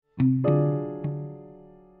The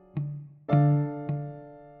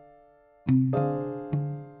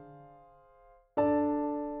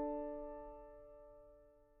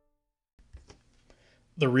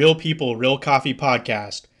Real People, Real Coffee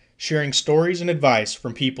podcast, sharing stories and advice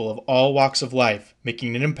from people of all walks of life,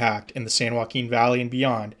 making an impact in the San Joaquin Valley and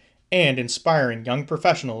beyond, and inspiring young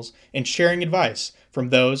professionals and sharing advice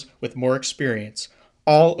from those with more experience,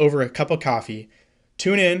 all over a cup of coffee.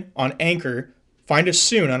 Tune in on Anchor, find us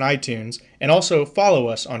soon on iTunes, and also follow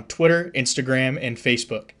us on Twitter, Instagram, and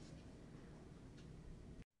Facebook.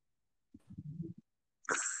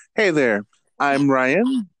 Hey there, I'm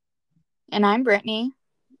Ryan. And I'm Brittany.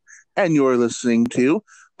 And you're listening to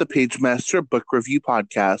the Pagemaster Book Review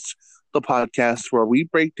Podcast, the podcast where we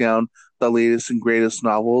break down the latest and greatest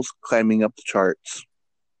novels climbing up the charts.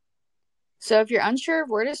 So if you're unsure of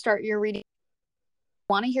where to start your reading,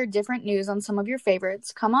 want to hear different news on some of your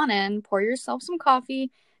favorites, come on in, pour yourself some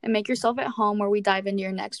coffee, and make yourself at home where we dive into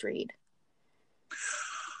your next read.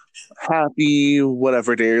 Happy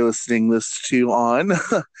whatever day you're listening this to on.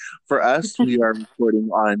 For us, we are recording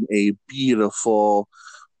on a beautiful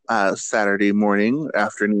Saturday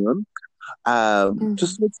afternoon. To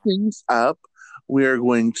switch things up, we are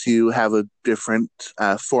going to have a different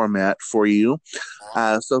format for you.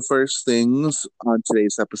 So first things on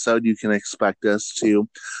today's episode, you can expect us to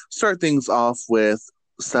start things off with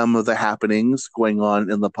some of the happenings going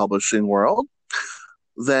on in the publishing world.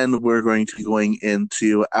 Then we're going to be going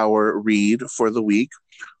into our read for the week,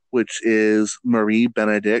 which is Marie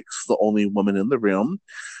Benedict's The Only Woman in the Room.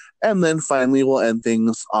 And then finally, we'll end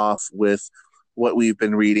things off with what we've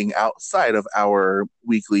been reading outside of our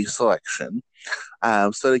weekly selection.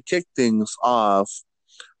 So to kick things off,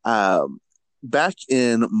 back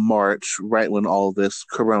in March, right when all this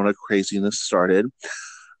Corona craziness started,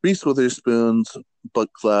 Reese Witherspoon's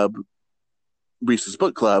book club, Reese's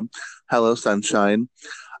Book Club, Hello Sunshine,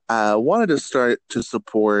 wanted to start to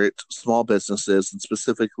support small businesses and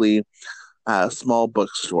specifically small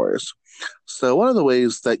bookstores. So one of the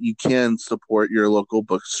ways that you can support your local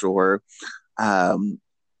bookstore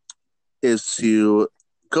is to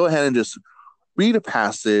go ahead and just read a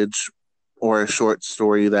passage or a short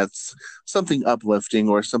story that's something uplifting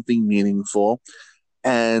or something meaningful,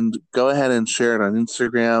 and go ahead and share it on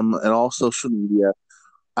Instagram and all social media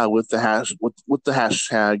with the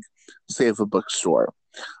hashtag Save a Bookstore.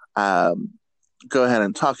 Go ahead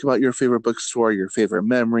and talk about your favorite bookstore, your favorite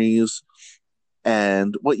memories,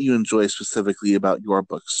 and what you enjoy specifically about your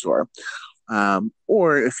bookstore.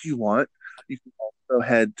 Or if you want, you can also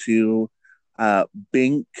head to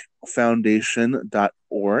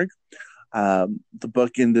binkfoundation.org, the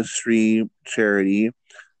book industry charity.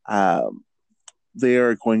 They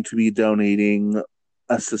are going to be donating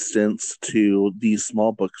assistance to these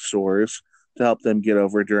small bookstores to help them get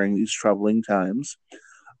over during these troubling times.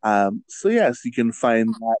 So yes, you can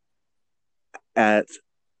find that at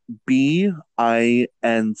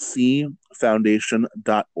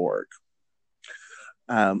binkfoundation.org.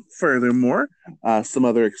 Furthermore, some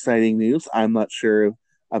other exciting news. I'm not sure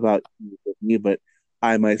about you, but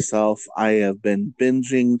I have been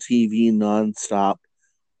binging TV nonstop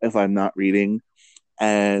if I'm not reading.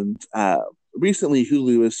 And recently,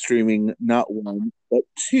 Hulu is streaming not one, but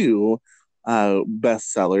two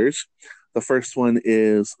bestsellers. The first one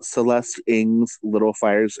is Celeste Ng's Little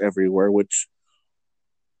Fires Everywhere, which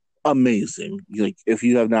amazing. Like, if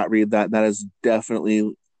you have not read that, that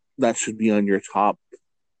should be on your top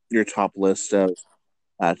list of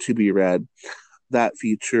to be read. That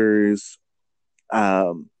features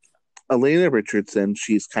Elena Richardson.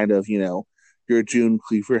 She's kind of, your June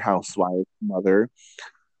Cleaver housewife mother.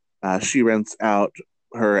 She rents out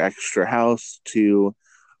her extra house to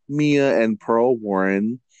Mia and Pearl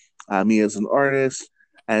Warren. Mia's an artist,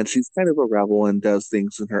 and she's kind of a rebel and does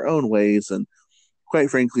things in her own ways. And quite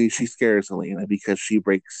frankly, she scares Elena because she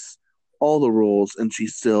breaks all the rules and she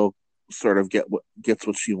still sort of gets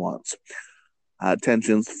what she wants.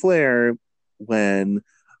 Tensions flare when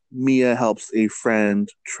Mia helps a friend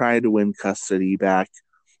try to win custody back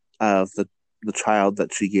of the child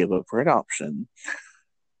that she gave up for adoption.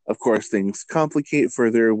 Of course, things complicate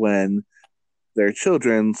further when their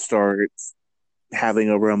children start having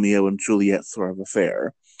a Romeo and Juliet sort of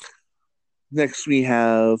affair. Next, we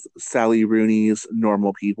have Sally Rooney's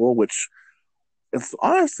Normal People, which it's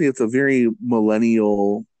a very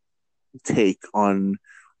millennial take on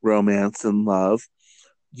romance and love.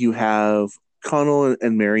 You have Connell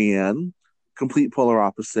and Marianne, complete polar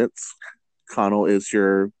opposites. Connell is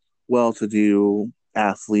your well-to-do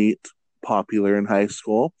athlete, popular in high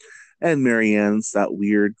school, and Marianne's that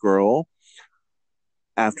weird girl.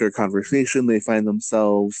 After a conversation, they find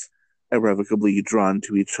themselves irrevocably drawn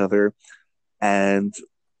to each other. And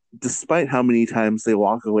despite how many times they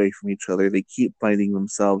walk away from each other, they keep finding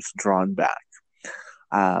themselves drawn back.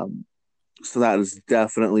 So that is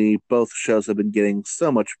definitely, both shows have been getting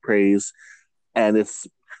so much praise, and it's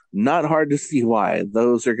not hard to see why.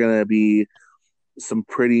 Those are going to be some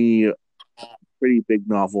pretty big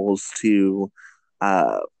novels to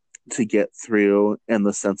get through, in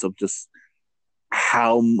the sense of just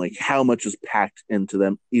how much is packed into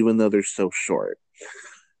them, even though they're so short.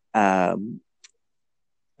 And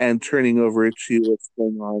turning over to what's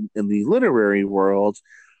going on in the literary world,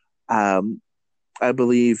 I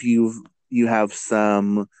believe you have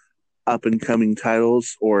some up and coming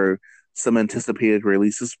titles or some anticipated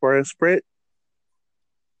releases for us, Britt.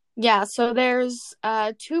 Yeah, so there's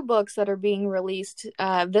 2 books that are being released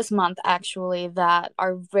this month, actually, that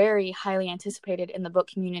are very highly anticipated in the book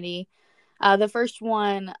community. The first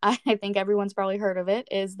one, I think everyone's probably heard of it,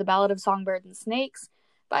 is The Ballad of Songbirds and Snakes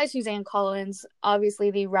by Suzanne Collins, obviously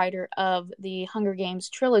the writer of the Hunger Games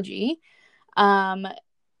trilogy. And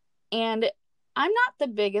I'm not the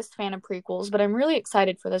biggest fan of prequels, but I'm really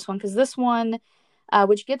excited for this one, because this one,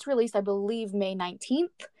 which gets released, I believe, May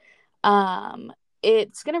 19th,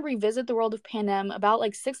 it's going to revisit the world of Panem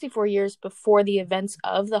about 64 years before the events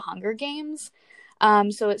of the Hunger Games.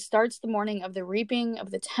 So it starts the morning of the reaping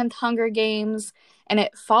of the 10th Hunger Games, and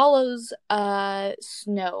it follows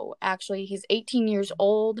Snow. Actually, he's 18 years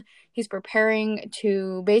old. He's preparing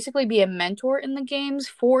to basically be a mentor in the games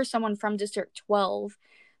for someone from District 12.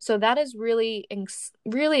 So that is really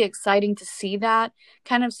exciting to see that,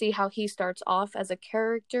 kind of see how he starts off as a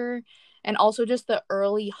character, and also just the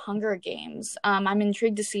early Hunger Games. I'm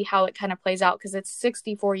intrigued to see how it kind of plays out, because it's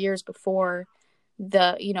 64 years before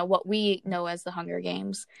the, what we know as the Hunger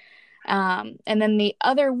Games. And then the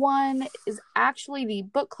other one is actually the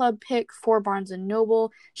book club pick for Barnes &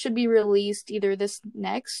 Noble. Should be released either this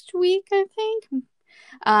next week, I think.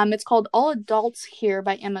 It's called All Adults Here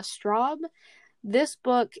by Emma Straub. This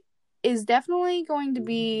book is definitely going to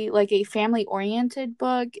be a family-oriented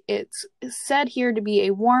book. It's said here to be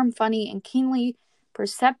a warm, funny, and keenly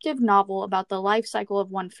perceptive novel about the life cycle of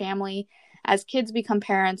one family. As kids become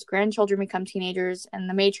parents, grandchildren become teenagers, and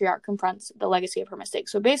the matriarch confronts the legacy of her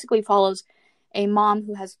mistakes. So it basically follows a mom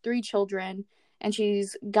who has 3 children, and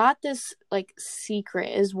she's got this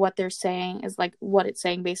secret, is what they're saying, is what it's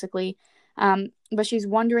saying basically. But she's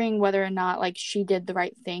wondering whether or not she did the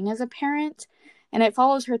right thing as a parent. And it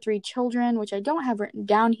follows her 3 children, which I don't have written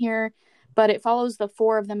down here, but it follows the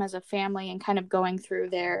 4 of them as a family and kind of going through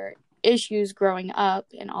their issues growing up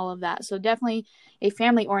and all of that. So definitely a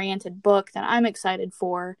family-oriented book that I'm excited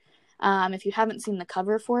for. If you haven't seen the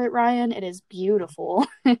cover for it, Ryan, it is beautiful.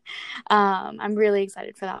 I'm really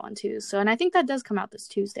excited for that one too. So, and I think that does come out this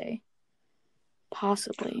Tuesday.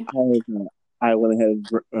 Possibly. I went ahead and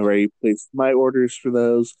already placed my orders for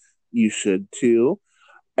those. You should too.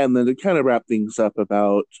 And then to kind of wrap things up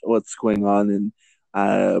about what's going on in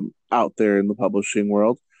out there in the publishing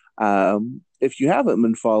world, if you haven't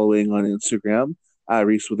been following on Instagram,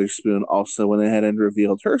 Reese Witherspoon also went ahead and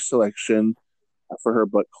revealed her selection for her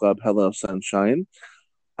book club, Hello Sunshine.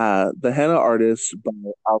 The Henna Artist by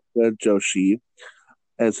Alka Joshi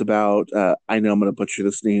is about, I know I'm going to butcher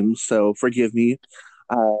this name, so forgive me.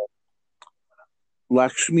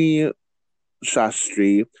 Lakshmi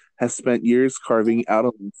Shastri has spent years carving out a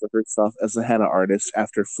life for herself as a henna artist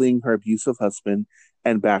after fleeing her abusive husband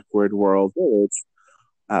and backward rural village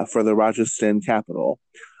for the Rajasthan capital.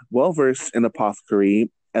 Well-versed in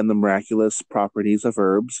apothecary and the miraculous properties of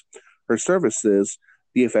herbs, her services,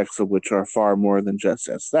 the effects of which are far more than just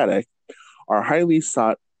aesthetic, are highly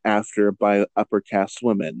sought after by upper caste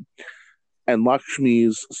women. And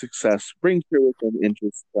Lakshmi's success brings her within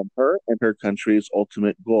inches from her and her country's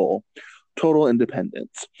ultimate goal, total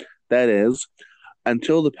independence. That is,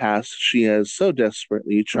 until the past she has so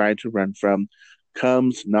desperately tried to run from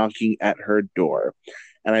comes knocking at her door.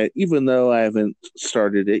 And even though I haven't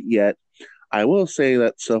started it yet, I will say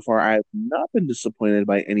that so far I have not been disappointed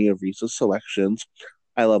by any of Reese's selections.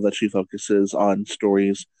 I love that she focuses on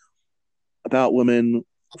stories about women,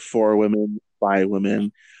 for women, by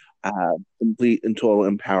women, complete and total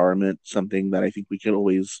empowerment, something that I think we can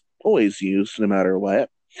always use no matter what.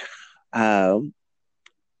 And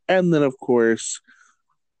then, of course,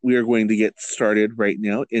 we are going to get started right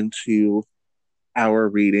now into our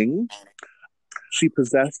reading. She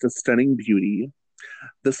possessed a stunning beauty.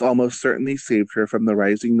 This almost certainly saved her from the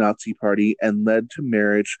rising Nazi party and led to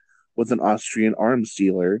marriage with an Austrian arms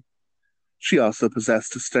dealer. She also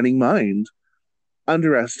possessed a stunning mind.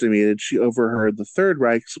 Underestimated, she overheard the Third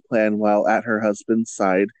Reich's plan while at her husband's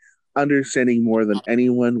side, understanding more than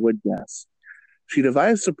anyone would guess. She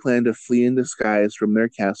devised a plan to flee in disguise from their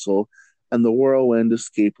castle, and the whirlwind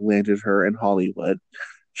escape landed her in Hollywood.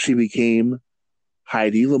 She became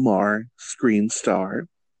Hedy Lemarr, screen star.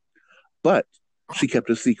 But she kept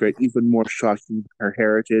a secret even more shocking than her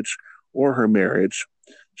heritage or her marriage.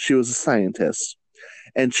 She was a scientist,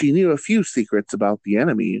 and she knew a few secrets about the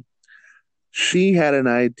enemy. She had an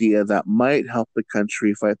idea that might help the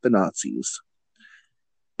country fight the Nazis,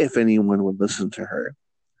 if anyone would listen to her.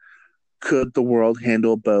 Could the world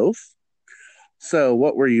handle both? So,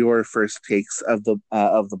 what were your first takes of the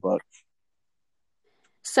book?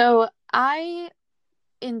 So I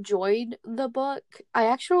enjoyed the book. I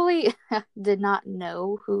actually did not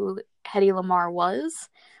know who Hedy Lemarr was.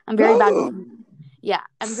 I'm very bad with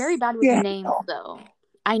I'm very bad with names though.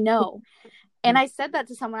 I know. And I said that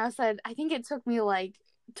to someone. I said, I think it took me like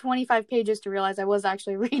 25 pages to realize I was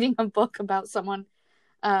actually reading a book about someone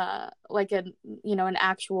like an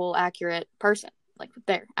actual accurate person, like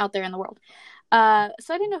out there in the world. So I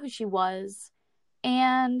didn't know who she was,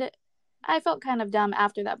 and I felt kind of dumb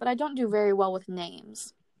after that, but I don't do very well with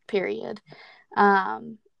names, period.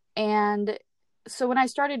 And so when I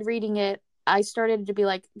started reading it, I started to be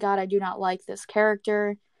like, God, I do not like this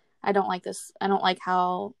character. I don't like this. I don't like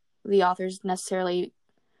how the author's necessarily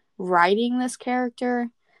writing this character.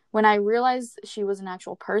 When I realized she was an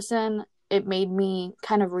actual person, it made me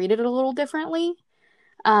kind of read it a little differently.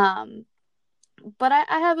 But I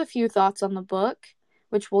have a few thoughts on the book,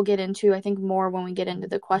 which we'll get into, I think, more when we get into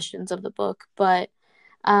the questions of the book. But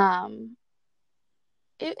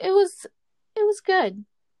it was good.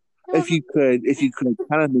 If you could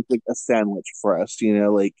kind of make like a sandwich for us,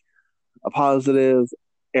 like a positive,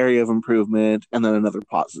 area of improvement, and then another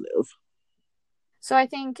positive. So I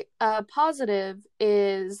think positive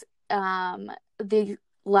is the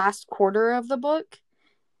last quarter of the book.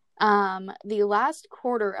 The last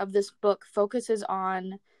quarter of this book focuses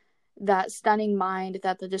on that stunning mind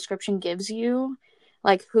that the description gives you,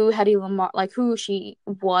 like who Hedy Lemarr, like who she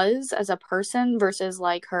was as a person versus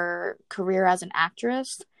like her career as an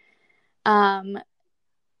actress.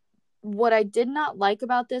 What I did not like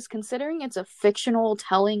about this, considering it's a fictional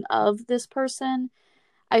telling of this person,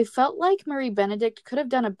 I felt like Marie Benedict could have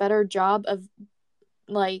done a better job of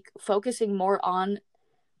like focusing more on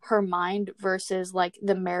her mind versus like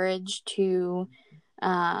the marriage to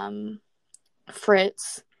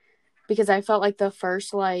Fritz, because I felt like the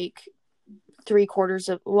first like 3/4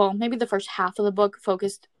 of, well, maybe the first half of the book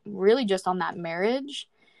focused really just on that marriage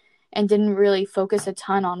and didn't really focus a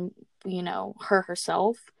ton on her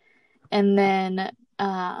herself. And then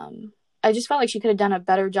I just felt like she could have done a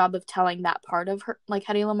better job of telling that part of her, like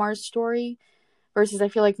Hedy Lemarr's story, versus I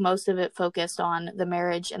feel like most of it focused on the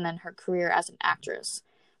marriage and then her career as an actress.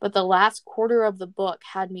 But the last quarter of the book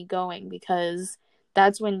had me going, because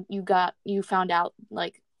that's when you found out,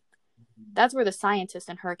 like, that's where the scientist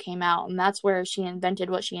in her came out, and that's where she invented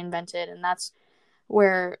what she invented, and that's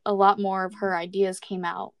where a lot more of her ideas came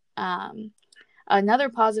out. Another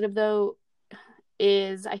positive, though,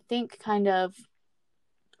 is I think kind of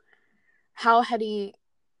how Hedy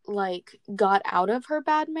like got out of her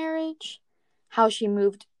bad marriage, how she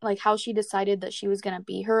moved, like how she decided that she was going to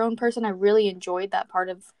be her own person. I really enjoyed that part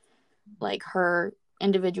of like her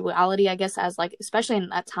individuality, I guess, as like, especially in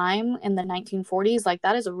that time in the 1940s, like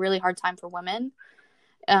that is a really hard time for women,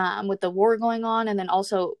 with the war going on, and then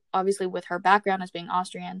also obviously with her background as being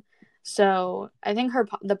Austrian. So I think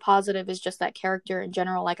the positive is just that character in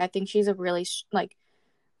general. Like I think she's a really like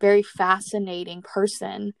very fascinating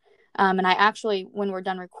person. And I actually, when we're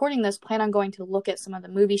done recording this, plan on going to look at some of the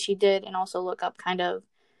movies she did and also look up kind of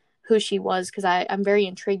who she was, because I'm very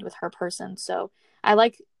intrigued with her person. So I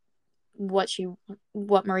like what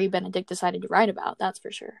Marie Benedict decided to write about, that's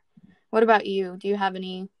for sure. What about you? Do you have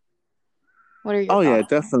any, what are your thoughts? Yeah,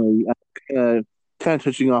 definitely. Kind of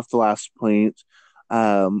touching off the last point,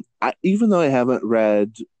 even though I haven't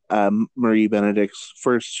read Marie Benedict's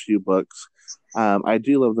first few books, I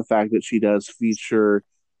do love the fact that she does feature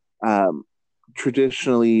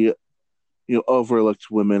traditionally,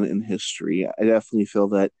 overlooked women in history. I definitely feel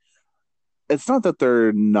that it's not that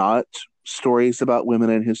they're not stories about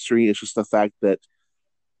women in history. It's just the fact that,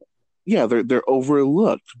 they're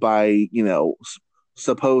overlooked by,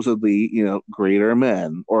 supposedly, greater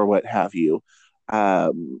men or what have you.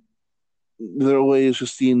 They're always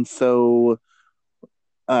just seen so,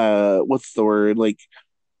 what's the word? Like,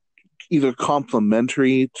 either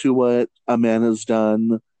complimentary to what a man has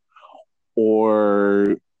done,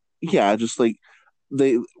 or just like,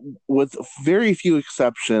 they, with very few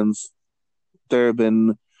exceptions, there have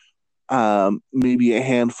been maybe a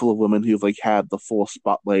handful of women who've like had the full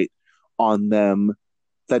spotlight on them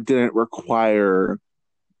that didn't require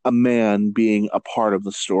a man being a part of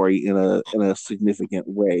the story in a significant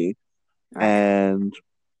way. Right. And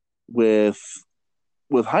with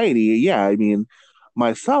Heidi, yeah, I mean,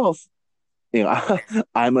 myself,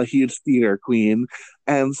 I'm a huge theater queen,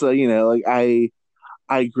 and so like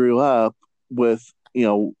I grew up with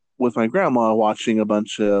with my grandma watching a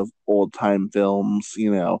bunch of old time films,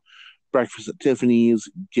 Breakfast at Tiffany's,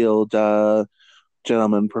 Gilda,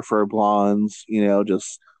 Gentlemen Prefer Blondes,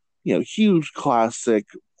 just huge classic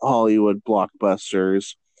Hollywood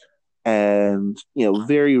blockbusters. And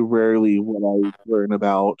very rarely would I learn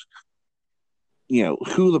about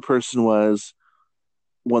who the person was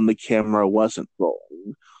when the camera wasn't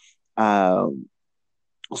rolling. Um,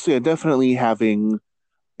 so yeah, definitely having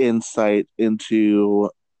insight into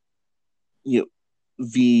you know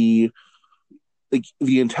the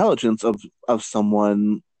the intelligence of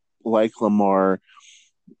someone like Lemarr,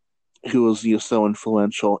 who was so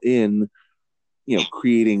influential in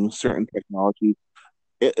creating certain technology.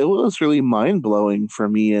 It was really mind blowing for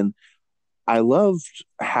me, and I loved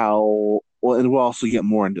how well. And we'll also get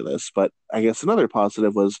more into this, but I guess another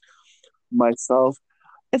positive was myself.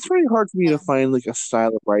 It's very hard for me to find like a style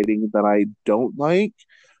of writing that I don't like.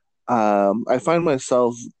 I find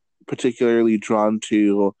myself particularly drawn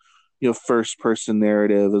to, first person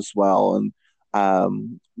narrative as well,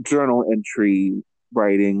 and journal entry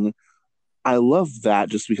writing. I love that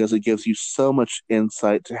just because it gives you so much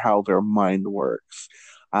insight to how their mind works.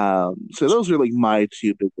 So those are like my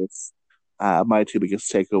two biggest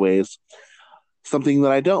takeaways. Something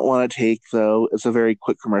that I don't want to take though is a very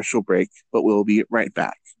quick commercial break, but we'll be right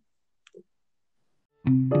back.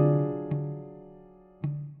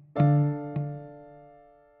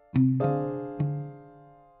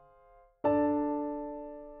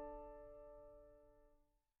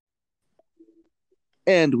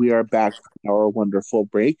 And we are back from our wonderful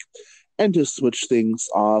break. And to switch things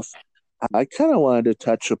off, I kind of wanted to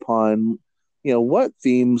touch upon, what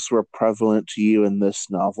themes were prevalent to you in this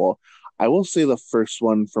novel. I will say the first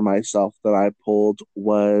one for myself that I pulled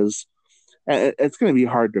was, and it's going to be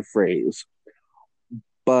hard to phrase,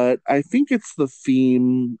 but I think it's the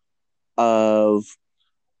theme of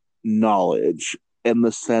knowledge in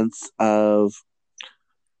the sense of,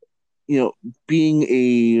 you know, being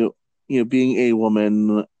a, being a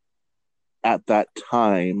woman at that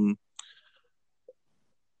time,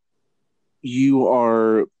 you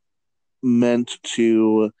are meant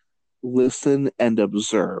to listen and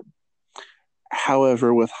observe.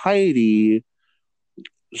 However, with Heidi,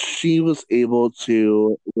 she was able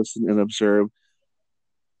to listen and observe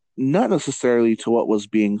not necessarily to what was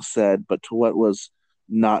being said, but to what was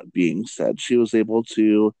not being said. She was able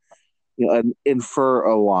to, infer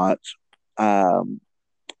a lot um,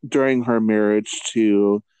 during her marriage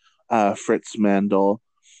to Fritz Mandl.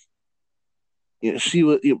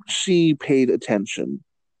 She paid attention,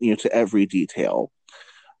 to every detail,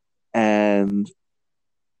 and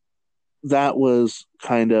that was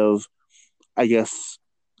kind of, I guess,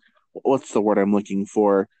 what's the word I'm looking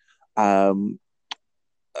for? Um,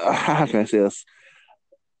 how can I say this?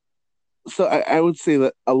 So I would say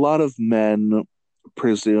that a lot of men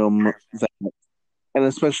presume that, and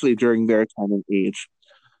especially during their time and age,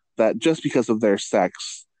 that just because of their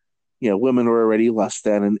sex, women were already less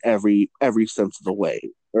than in every sense of the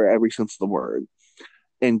way or every sense of the word,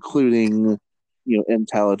 including,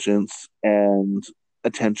 intelligence and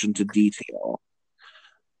attention to detail.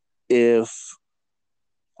 If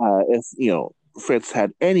Fritz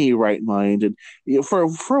had any right mind, and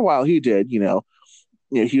for a while he did, he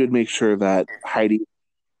would make sure that Heidi was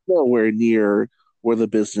nowhere near where the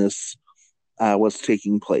business was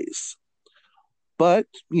taking place. But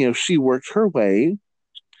she worked her way,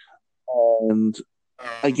 and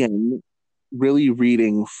again, really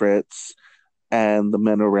reading Fritz and the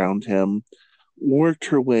men around him, worked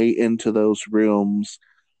her way into those rooms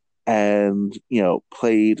and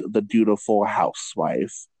played the dutiful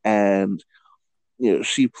housewife, and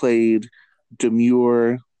she played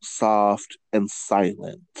demure, soft, and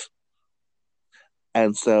silent.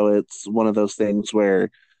 And so it's one of those things where,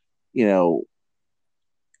 you know,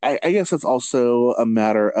 I guess it's also a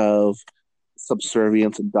matter of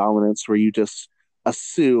subservience and dominance where you just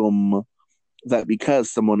assume that because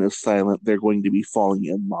someone is silent, they're going to be falling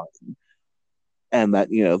in line and that,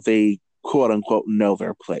 they quote unquote know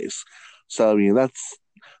their place. So, that's,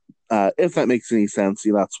 if that makes any sense,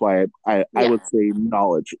 that's why I Yeah. would say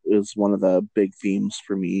knowledge is one of the big themes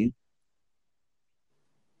for me.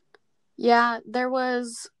 Yeah, there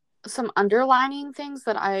was some underlining things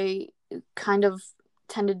that I kind of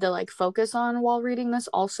tended to like focus on while reading this.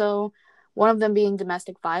 Also, one of them being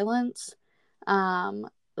domestic violence.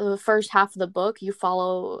 The first half of the book, you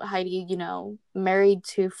follow Hedy, married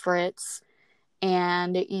to Fritz,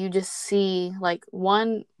 and you just see like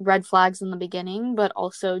one, red flags in the beginning, but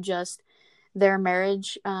also just their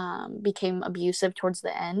marriage became abusive towards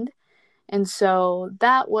the end. And so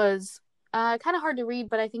that was kind of hard to read,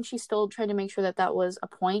 but I think she still tried to make sure that that was a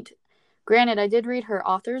point. Granted, I did read her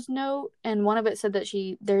author's note, and one of it said that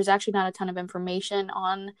there's actually not a ton of information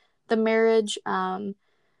on the marriage,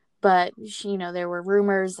 but there were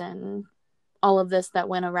rumors and all of this that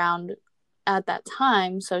went around at that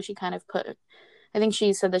time, so she kind of I think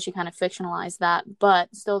she said that she kind of fictionalized that,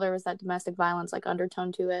 but still there was that domestic violence like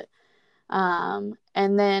undertone to it. And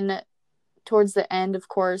then towards the end, of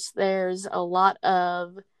course, there's a lot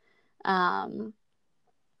of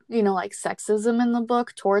like sexism in the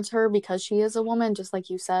book towards her because she is a woman, just like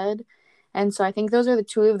you said. And so I think those are the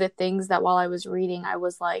two of the things that while I was reading, I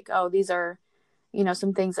was like, oh, these are,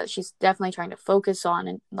 some things that she's definitely trying to focus on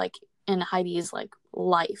and like in Hedy's like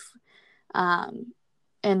life.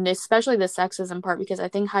 And especially the sexism part, because I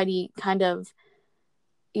think Hedy kind of,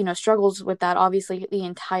 struggles with that obviously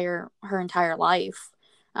her entire life,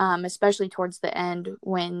 especially towards the end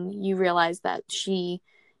when you realize that she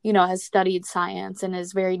has studied science and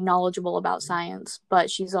is very knowledgeable about science, but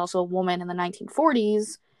she's also a woman in the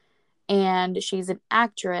 1940s, and she's an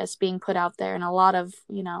actress being put out there, and a lot of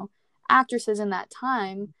actresses in that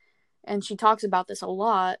time, and she talks about this a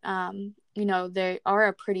lot, they are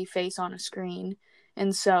a pretty face on a screen,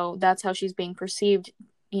 and so that's how she's being perceived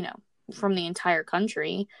from the entire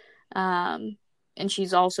country. And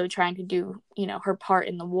she's also trying to do her part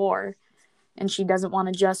in the war, and she doesn't want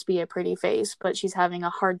to just be a pretty face, but she's having a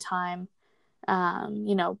hard time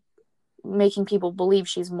making people believe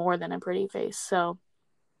she's more than a pretty face. So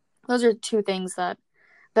those are two things that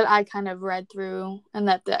I kind of read through, and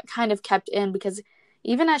that kind of kept in, because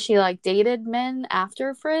even as she like dated men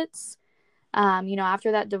after Fritz,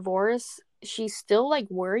 after that divorce, she's still like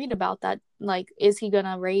worried about that. Like, is he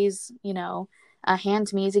gonna raise a hand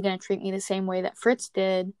to me? Is he gonna treat me the same way that Fritz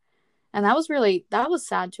did? And that was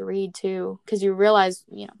sad to read too, because you realize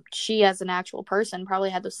she as an actual person probably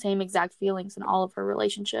had the same exact feelings in all of her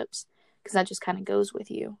relationships, because that just kind of goes with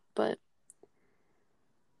you. But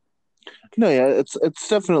no, yeah, it's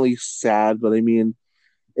definitely sad, but I mean,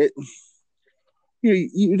 it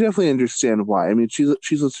you definitely understand why. I mean,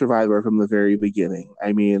 she's a survivor from the very beginning.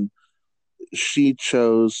 I mean, she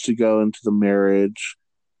chose to go into the marriage,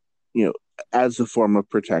 as a form of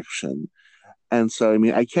protection. And so, I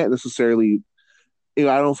mean, I can't necessarily, I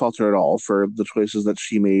don't fault her at all for the choices that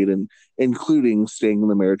she made, and including staying in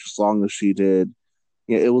the marriage as long as she did.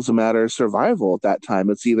 It was a matter of survival at that time.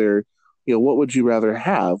 It's either, what would you rather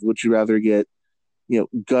have? Would you rather get,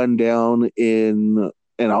 gunned down in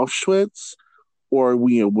Auschwitz, or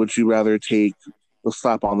would you rather take the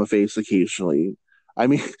slap on the face occasionally? I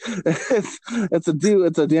mean, it's a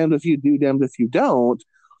damned if you do, damned if you don't.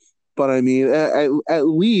 But I mean, at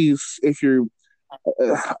least if you're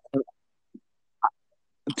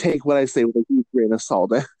take what I say with a huge grain of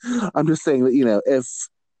salt. I'm just saying that if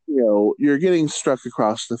you're getting struck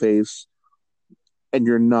across the face and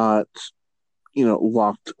you're not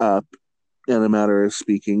locked up, in a matter of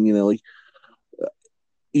speaking, like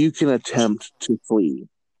you can attempt to flee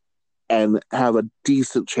and have a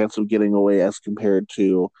decent chance of getting away as compared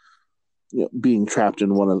to being trapped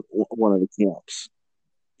in one of the camps.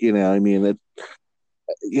 I mean,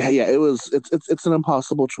 it's an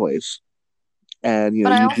impossible choice, and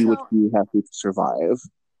but I you do what also you have to survive.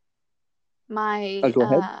 my Go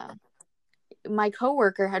ahead. My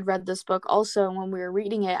coworker had read this book also, and when we were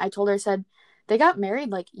reading it, I told her, I said, they got married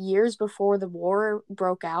like years before the war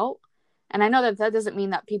broke out. And I know that doesn't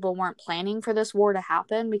mean that people weren't planning for this war to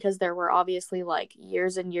happen, because there were obviously like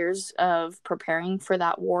years and years of preparing for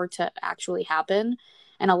that war to actually happen,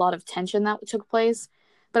 and a lot of tension that took place.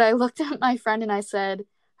 But I looked at my friend and I said,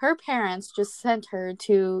 her parents just sent her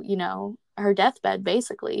to, her deathbed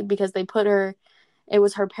basically, because it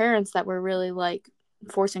was her parents that were really like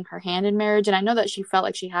forcing her hand in marriage. And I know that she felt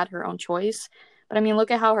like she had her own choice, but I mean, look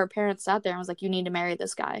at how her parents sat there and was like, you need to marry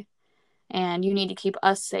this guy and you need to keep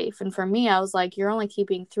us safe. And for me, I was like, you're only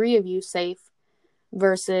keeping 3 of you safe,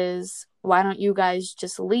 versus why don't you guys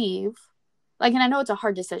just leave? Like, and I know it's a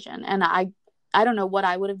hard decision, and I don't know what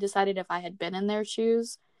I would have decided if I had been in their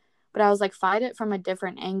shoes, but I was like, fight it from a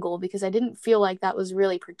different angle, because I didn't feel like that was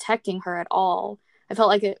really protecting her at all. I felt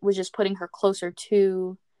like it was just putting her closer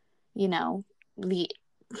to, the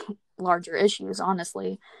larger issues,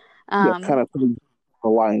 honestly. Kind of putting the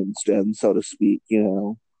lion's den, so to speak.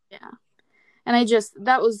 Yeah. And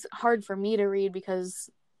that was hard for me to read because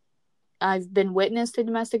I've been witness to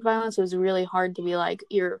domestic violence. It was really hard to be like,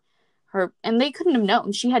 you're her. And they couldn't have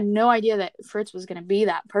known. She had no idea that Fritz was going to be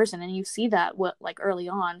that person. And you see that early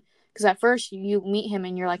on. Because at first you meet him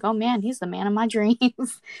and you're like, oh man, he's the man of my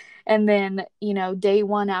dreams. And then, day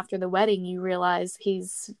one after the wedding, you realize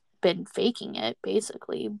he's been faking it,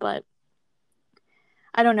 basically. But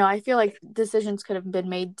I don't know. I feel like decisions could have been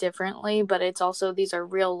made differently, but it's also, these are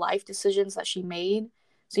real life decisions that she made.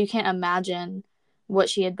 So you can't imagine what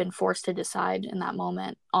she had been forced to decide in that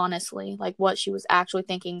moment, honestly, like what she was actually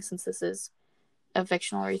thinking, since this is a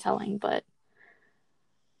fictional retelling. But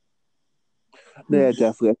Yeah,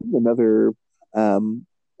 definitely. I think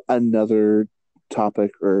another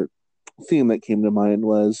topic or theme that came to mind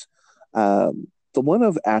was the one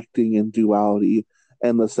of acting in duality,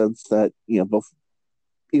 in the sense that,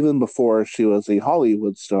 even before she was a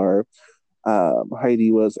Hollywood star,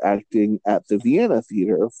 Heidi was acting at the Vienna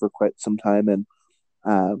Theater for quite some time, and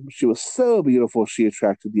she was so beautiful she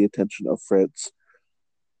attracted the attention of Fritz.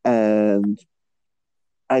 And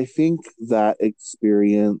I think that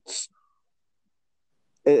experience,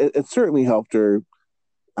 it certainly helped her.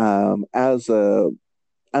 As an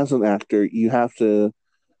actor, you have to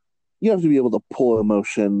be able to pull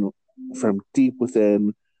emotion from deep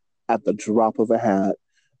within at the drop of a hat,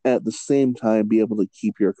 and at the same time be able to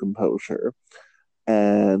keep your composure.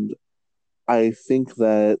 And I think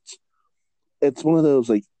that it's one of those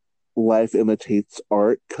like life imitates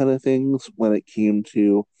art kind of things when it came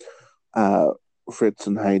to uh, Fritz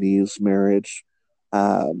and Heidi's marriage.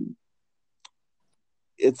 Um,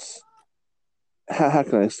 it's how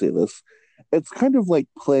can I say this? It's kind of like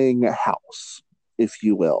playing a house, if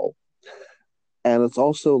you will, and it's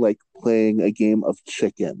also like playing a game of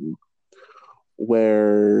chicken,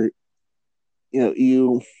 where you know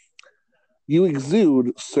you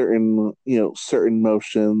exude certain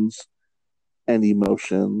motions and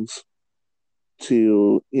emotions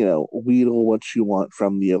to wheedle what you want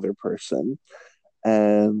from the other person.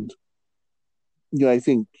 And I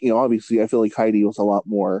think obviously I feel like Heidi was a lot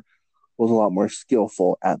more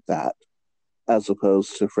skillful at that, as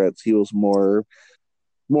opposed to Fritz. He was more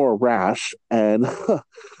rash and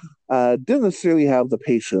didn't necessarily have the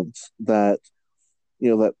patience that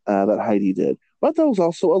that Heidi did. But that was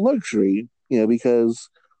also a luxury, because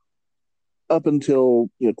up until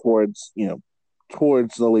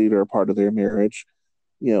towards the later part of their marriage,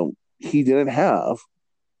 he didn't have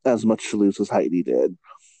as much to lose as Heidi did.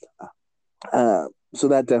 So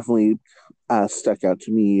that definitely stuck out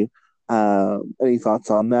to me. Any thoughts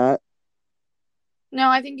on that? no,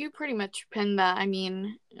 I think you pretty much pinned that. I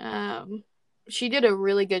mean, she did a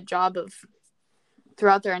really good job of,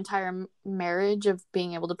 throughout their entire marriage, of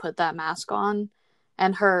being able to put that mask on.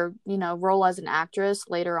 And her, role as an actress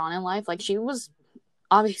later on in life, like, she was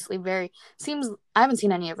obviously I haven't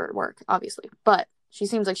seen any of her work, obviously, but she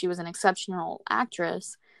seems like she was an exceptional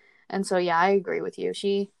actress. And so, yeah, I agree with you.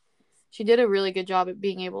 She did a really good job at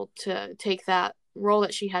being able to take that role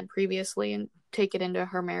that she had previously and take it into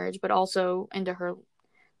her marriage, but also into her.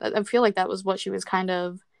 I feel like that was what she was kind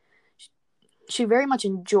of. She very much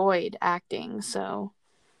enjoyed acting, so.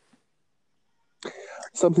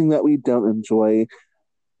 Something that we don't enjoy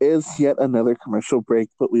is yet another commercial break,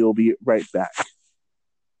 but we will be right back.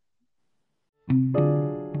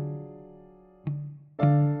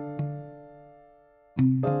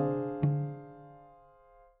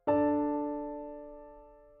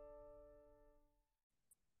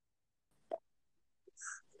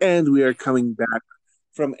 And we are coming back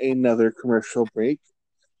from another commercial break.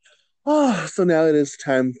 So now it is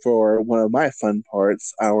time for one of my fun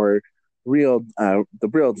parts. The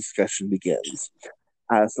real discussion begins.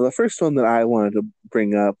 So the first one that I wanted to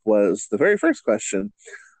bring up was the very first question.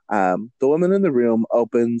 The Woman in the Room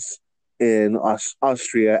opens in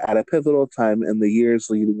Austria at a pivotal time in the years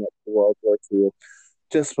leading up to World War II,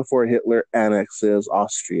 just before Hitler annexes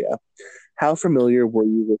Austria. How familiar were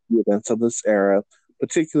you with the events of this era,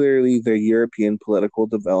 particularly the European political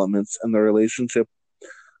developments and the relationship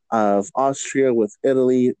of Austria with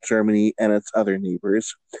Italy, Germany, and its other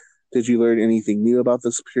neighbors? Did you learn anything new about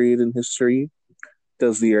this period in history?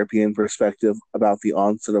 Does the European perspective about the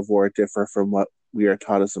onset of war differ from what we are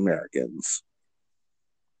taught as Americans?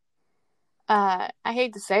 I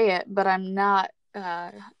hate to say it, but I'm not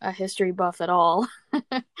a history buff at all.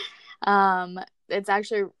 It's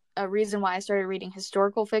actually a reason why I started reading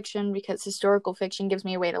historical fiction, because historical fiction gives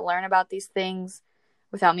me a way to learn about these things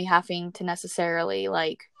without me having to necessarily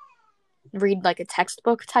read a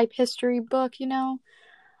textbook type history book,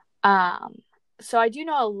 So I do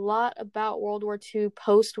know a lot about World War II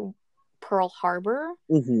post Pearl Harbor.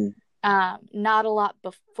 Mm-hmm. Not a lot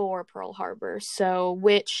before Pearl Harbor. So,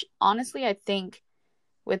 which honestly, I think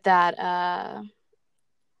with that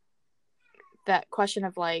that question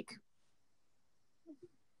of like,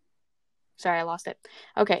 sorry, I lost it.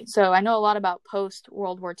 Okay, so I know a lot about post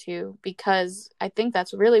World War II because I think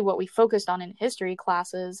that's really what we focused on in history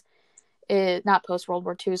classes. Not post World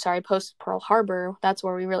War II, sorry, post Pearl Harbor. That's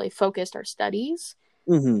where we really focused our studies.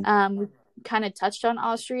 Mm-hmm. We kind of touched on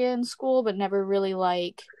Austria in school, but never really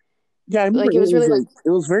Yeah, I remember it was really like, it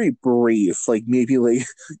was very brief. Like maybe like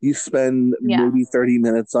you spend yeah, maybe 30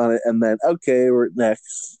 minutes on it, and then okay, we're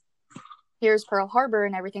next. here's Pearl Harbor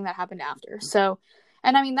and everything that happened after. So,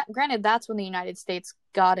 and I mean, granted, that's when the United States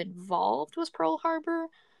got involved, was Pearl Harbor,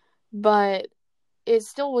 but it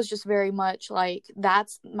still was just very much like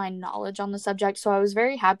that's my knowledge on the subject. So I was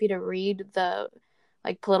very happy to read the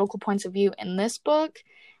like political points of view in this book,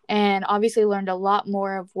 and obviously learned a lot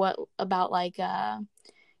more of what about like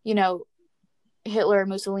you know, Hitler,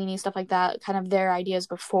 Mussolini, stuff like that, kind of their ideas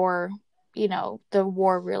before, the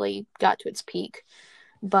war really got to its peak.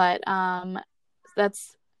 But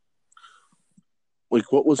that's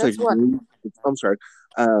Like what was like that's what. really, I'm sorry.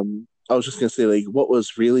 I was just gonna say like what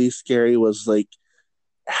was really scary was like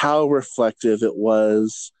how reflective it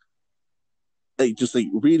was. Like just like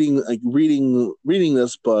reading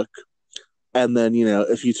this book, and then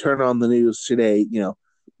if you turn on the news today,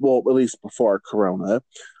 well at least before Corona,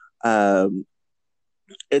 um,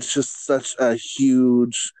 it's just such a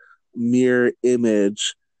huge mirror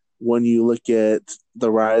image when you look at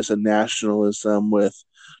the rise of nationalism with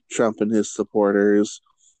Trump and his supporters.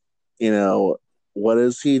 What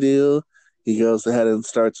does he do? He goes ahead and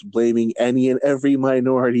starts blaming any and every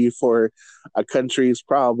minority for a country's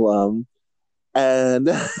problem. And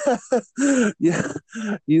yeah,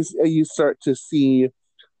 you start to see,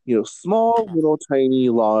 small little tiny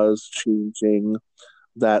laws changing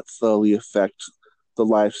that slowly affect the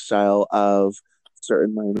lifestyle of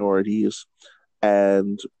certain minorities.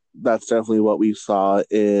 And that's definitely what we saw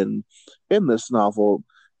in this novel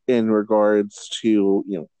in regards to,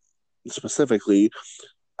 specifically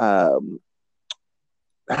um,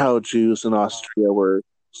 how Jews in Austria were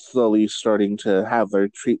slowly starting to have their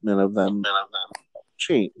treatment of them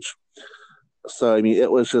change. So I mean,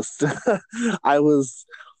 it was just I was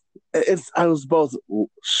I was both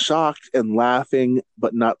shocked and laughing,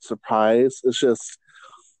 but not surprised. It's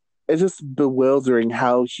just bewildering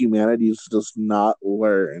how humanity does not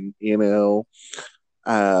learn.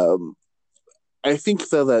 Um, I think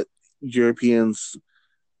though that Europeans,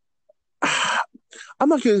 I'm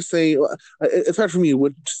not going to say it's hard for me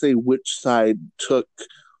to say which side took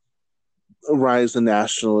rise in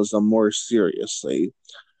nationalism more seriously,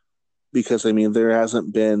 because I mean there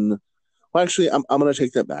hasn't been. Well, actually, I'm going to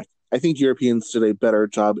take that back. I think Europeans did a better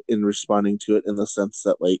job in responding to it in the sense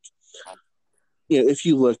that, like, if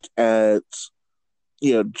you look at,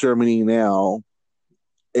 Germany now,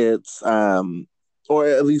 it's or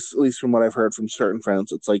at least from what I've heard from certain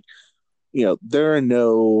friends, it's like, there are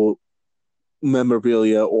no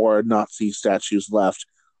memorabilia or Nazi statues left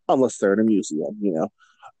unless they're in a museum.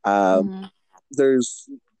 Mm-hmm. There's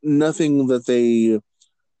nothing that they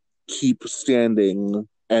keep standing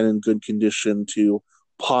and in good condition to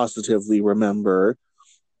positively remember,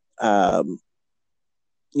 um,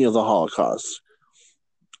 the Holocaust.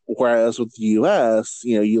 Whereas with the U.S.,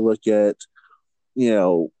 you look at, you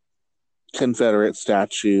know, Confederate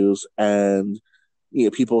statues and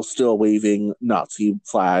people still waving Nazi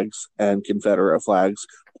flags and Confederate flags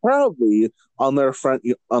proudly on their front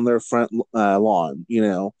lawn,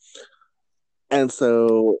 and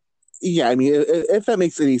so yeah, I mean, if that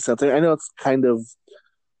makes any sense, I know it's kind of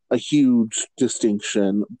a huge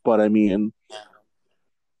distinction, but I mean,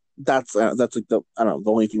 that's like the I don't know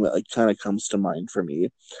the only thing that like kind of comes to mind for me.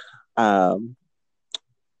 Um,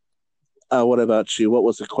 what about you? What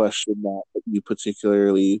was a question that you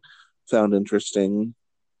particularly found interesting?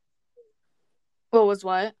 What was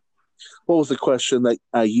what? What was the question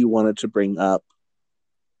that you wanted to bring up?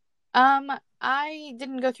 I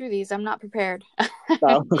didn't go through these. I'm not prepared.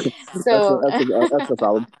 Oh, So, that's no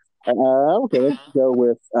problem. Okay, let's go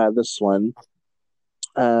with this one.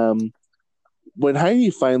 Um, when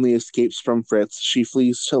Heidi finally escapes from Fritz, she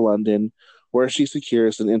flees to London, where she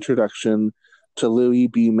secures an introduction to Louis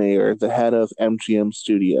B. Mayer, the head of MGM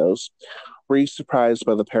Studios. Were you surprised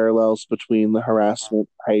by the parallels between the harassment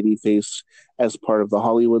Heidi faced as part of the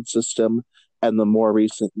Hollywood system and the more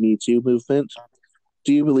recent Me Too movement?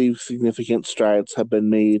 Do you believe significant strides have been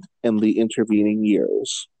made in the intervening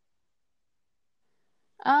years?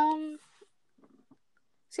 um,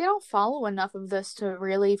 see, I don't follow enough of this to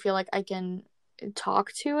really feel like I can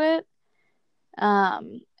talk to it.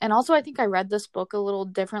 And also I think I read this book a little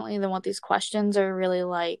differently than what these questions are really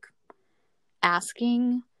like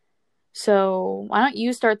asking. So why don't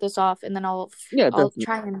you start this off, and then Yeah, I'll definitely.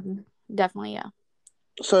 try and definitely, yeah.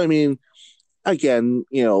 So I mean, again,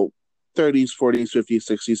 30s, 40s,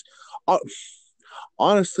 50s, 60s.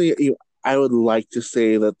 Honestly, I would like to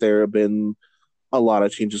say that there have been a lot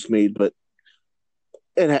of changes made, but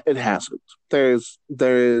it hasn't.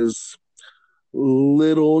 There's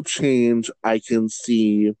little change I can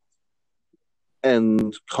see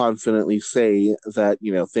and confidently say that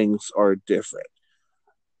things are different,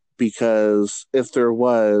 because if there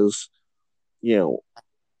was you know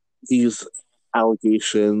these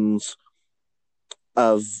allegations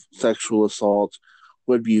of sexual assault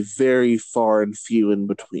would be very far and few in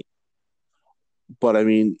between. But I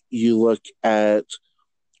mean, you look at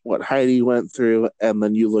what Heidi went through, and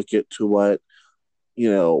then you look at to what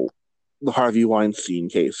the Harvey Weinstein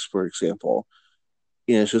case, for example.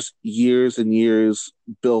 It's just years and years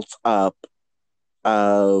built up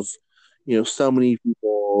of so many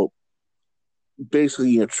people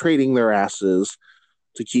basically trading their asses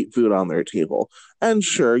to keep food on their table. And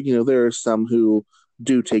sure, there are some who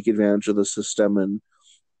do take advantage of the system and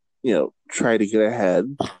try to get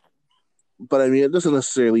ahead. But I mean, it doesn't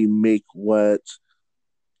necessarily make what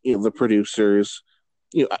the producers,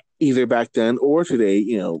 either back then or today,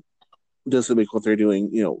 doesn't make what they're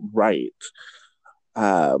doing, right.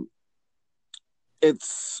 Um,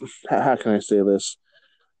 it's how can I say this?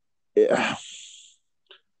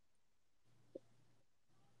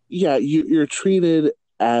 Yeah, you're treated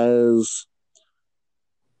as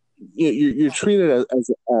you're treated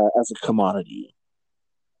as a commodity,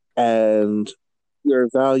 and your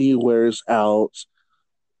value wears out.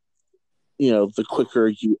 The quicker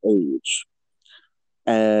you age,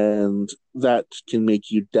 and that can make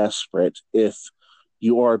you desperate if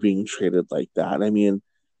you are being treated like that. I mean,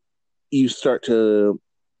 you start to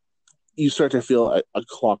feel a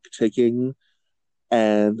clock ticking,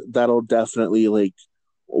 and that'll definitely like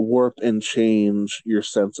warp and change your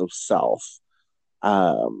sense of self.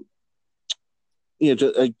 Um,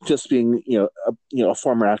 just being a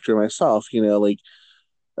former actor myself, like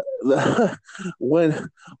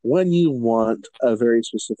when you want a very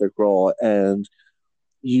specific role and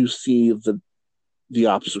you see the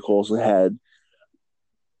obstacles ahead,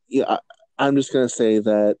 yeah, I'm just gonna say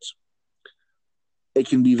that it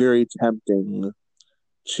can be very tempting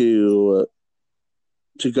to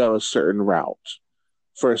go a certain route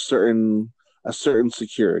for a certain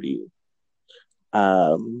security.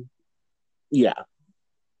 Um, yeah,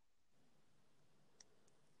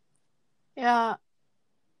 Yeah,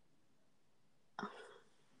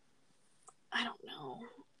 I don't know.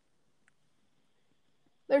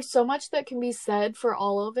 There's so much that can be said for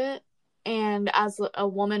all of it, and as a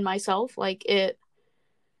woman myself, like it,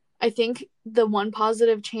 I think the one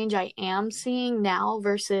positive change I am seeing now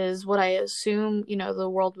versus what I assume, the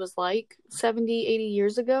world was like 70, 80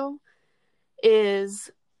 years ago is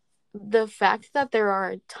the fact that there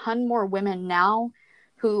are a ton more women now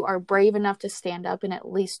who are brave enough to stand up and at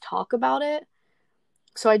least talk about it.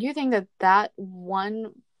 So I do think that that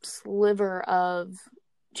one sliver of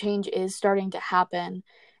change is starting to happen.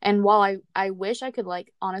 And while I wish I could,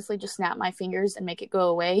 like, honestly just snap my fingers and make it go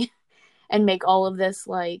away and make all of this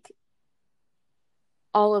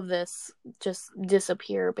just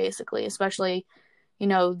disappear, basically, especially,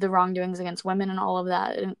 the wrongdoings against women and all of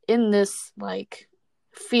that. And in this, like,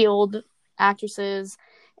 field, actresses,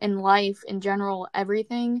 in life, in general,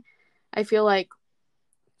 everything, I feel like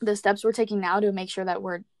the steps we're taking now to make sure that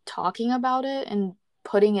we're talking about it and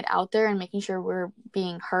putting it out there and making sure we're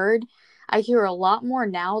being heard, I hear a lot more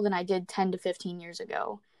now than I did 10 to 15 years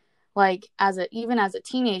ago. Like, even as a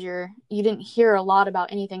teenager, you didn't hear a lot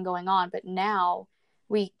about anything going on, but now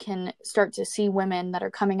we can start to see women that are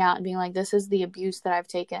coming out and being like, this is the abuse that I've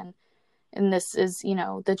taken, and this is,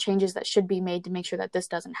 the changes that should be made to make sure that this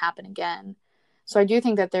doesn't happen again. So I do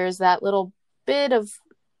think that there's that little bit of,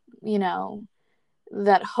 you know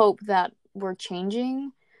that hope that we're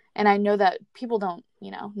changing. And I know that people don't,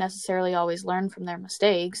 necessarily always learn from their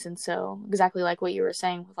mistakes. And so, exactly like what you were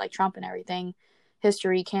saying with like Trump and everything,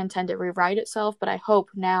 history can tend to rewrite itself. But I hope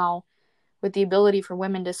now, with the ability for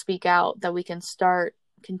women to speak out, that we can start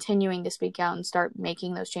continuing to speak out and start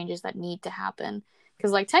making those changes that need to happen.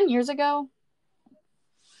 Because like 10 years ago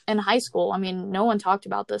in high school, I mean, no one talked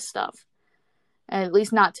about this stuff, at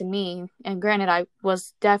least not to me. And granted, I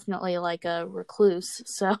was definitely like a recluse,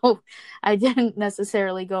 so I didn't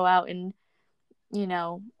necessarily go out and,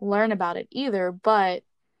 learn about it either. But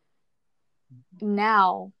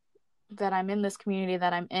now that I'm in this community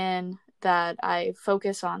that I'm in, that I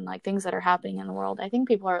focus on like things that are happening in the world, I think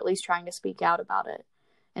people are at least trying to speak out about it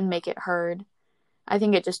and make it heard. I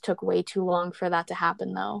think it just took way too long for that to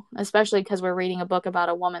happen, though, especially because we're reading a book about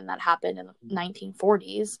a woman that happened in the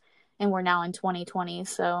 1940s and we're now in 2020.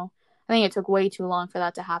 So I think it took way too long for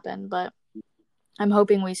that to happen, but I'm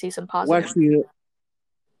hoping we see some Well, positive. actually,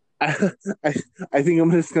 I, I, I think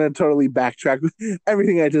I'm just going to totally backtrack with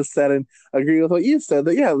everything I just said and agree with what you said.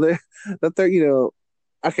 That yeah, that they're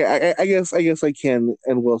okay. I guess I can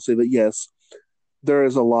and will say that yes, there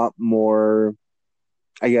is a lot more.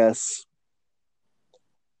 I guess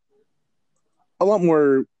a lot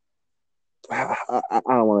more. I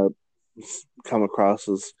don't want to come across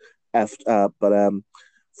as effed up, but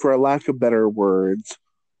for a lack of better words,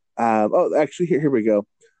 oh, actually, here we go.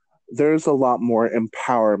 There's a lot more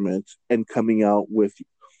empowerment in coming out with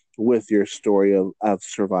your story of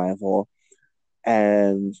survival,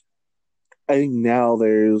 and I think now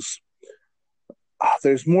there's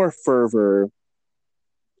more fervor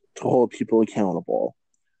to hold people accountable,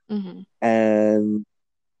 Mm-hmm. and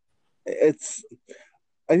it's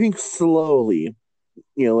I think slowly,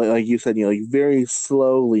 like you said, like very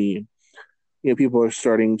slowly, people are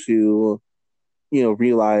starting to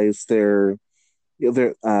realize their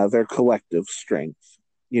collective strength,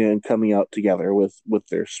 and coming out together with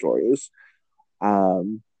their stories.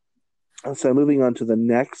 Um, so moving on to the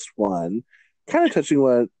next one, kind of touching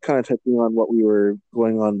on what we were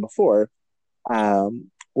going on before.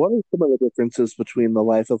 What are some of the differences between the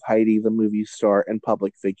life of Heidi, the movie star and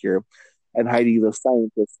public figure, and Heidi, the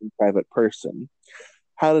scientist and private person?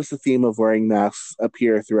 How does the theme of wearing masks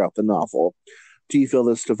appear throughout the novel? Do you feel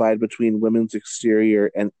this divide between women's exterior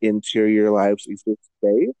and interior lives exists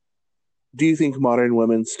today? Do you think modern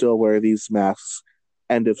women still wear these masks?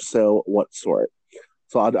 And if so, what sort?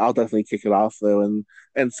 So I'll definitely kick it off though,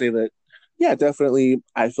 and say that yeah, definitely,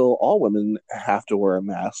 I feel all women have to wear a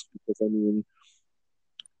mask because I mean,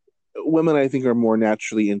 women I think are more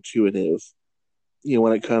naturally intuitive,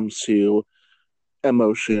 when it comes to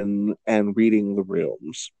emotion and reading the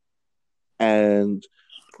rooms, and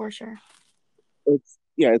For sure. it's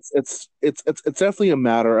yeah, it's definitely a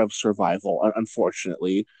matter of survival.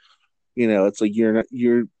 Unfortunately, it's like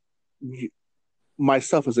you,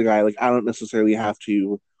 myself as a guy, like I don't necessarily have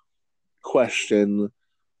to question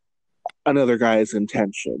another guy's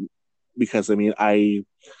intention because I mean I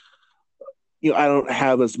don't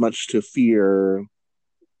have as much to fear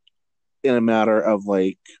in a matter of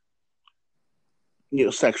like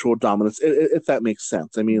sexual dominance, if that makes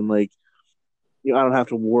sense. I mean, like I don't have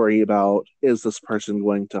to worry about is this person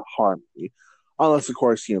going to harm me, unless of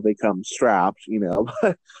course they come strapped,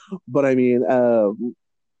 but I mean,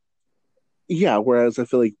 yeah. Whereas I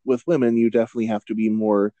feel like with women, you definitely have to be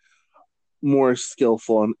more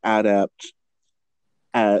skillful and adept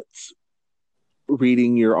at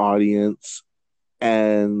reading your audience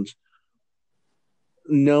and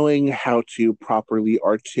knowing how to properly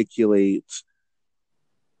articulate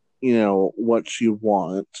what you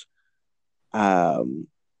want. And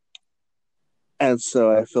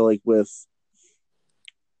so I feel like with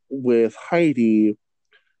Heidi,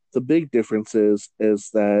 the big difference is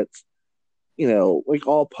that like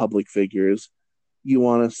all public figures, you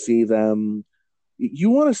want to see them,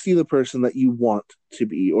 you want to see the person that you want to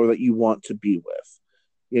be or that you want to be with.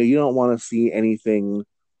 You don't want to see anything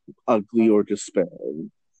ugly or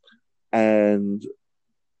despairing. And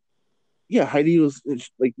yeah, Heidi was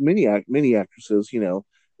like many actresses,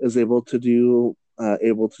 is able to do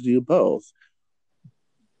both.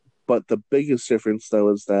 But the biggest difference though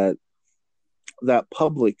is that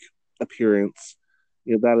public appearance,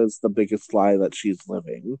 that is the biggest lie that she's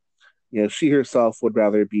living. She herself would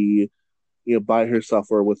rather be, by herself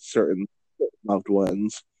or with certain loved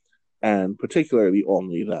ones, and particularly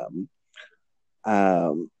only them.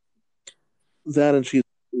 Um, that and she's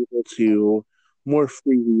able to more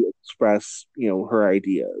freely express, her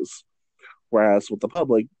ideas. Whereas with the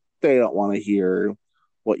public, they don't want to hear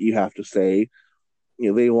what you have to say.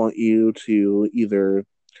 They want you to either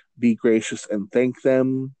be gracious and thank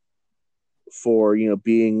them for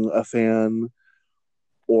being a fan,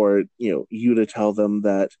 or you to tell them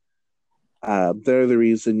that they're the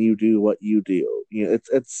reason you do what you do.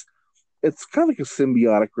 It's kind of like a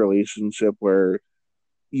symbiotic relationship where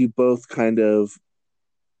you both kind of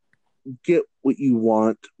get what you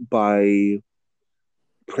want by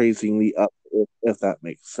praising the up, if that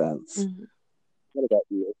makes sense. Mm-hmm. What about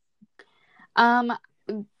you?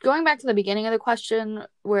 Going back to the beginning of the question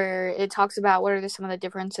where it talks about what are some of the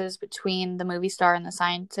differences between the movie star and the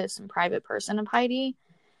scientist and private person of Heidi,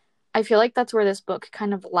 I feel like that's where this book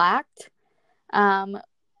kind of lacked.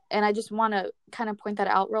 and I just want to kind of point that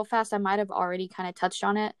out real fast. I might have already kind of touched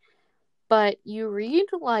on it, but you read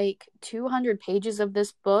like 200 pages of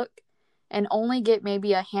this book and only get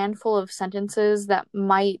maybe a handful of sentences that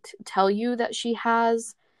might tell you that she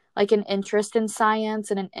has like an interest in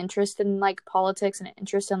science and an interest in like politics and an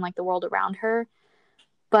interest in like the world around her.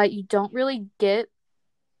 But you don't really get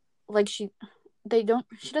like she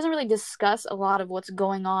doesn't really discuss a lot of what's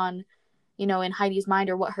going on, you know, in Hedy's mind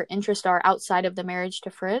or what her interests are outside of the marriage to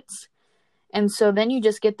Fritz. And so then you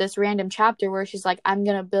just get this random chapter where she's like, I'm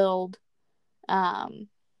going to build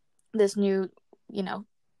this new, you know,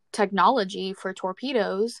 technology for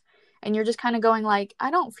torpedoes. And you're just kind of going like, I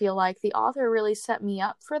don't feel like the author really set me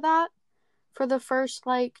up for that for the first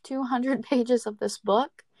like 200 pages of this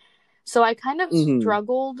book. So I kind of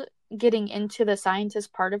struggled getting into the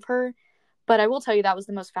scientist part of her, but I will tell you that was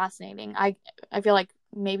the most fascinating. I feel like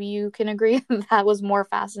maybe you can agree that was more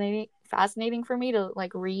fascinating for me to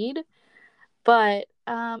like read. But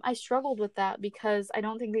I struggled with that because I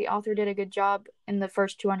don't think the author did a good job in the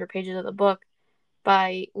first 200 pages of the book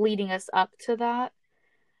by leading us up to that.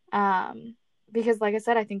 Because like I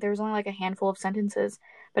said, I think there was only like a handful of sentences.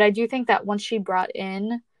 But I do think that once she brought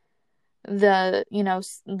in the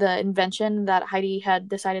invention that Hedy had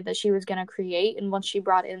decided that she was going to create, and once she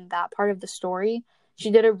brought in that part of the story,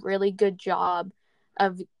 she did a really good job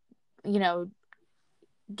of, you know,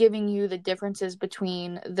 giving you the differences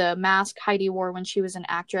between the mask Hedy wore when she was an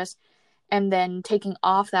actress and then taking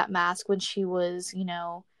off that mask when she was, you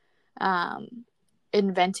know,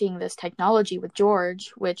 inventing this technology with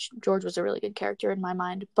George, which George was a really good character in my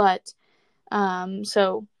mind. But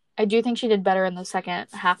so I do think she did better in the second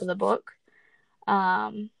half of the book.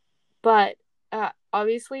 But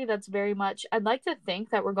obviously that's very much, I'd like to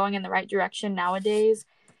think that we're going in the right direction nowadays,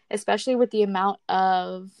 especially with the amount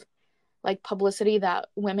of like publicity that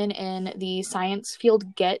women in the science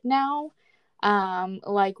field get now.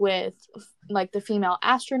 Like with like the female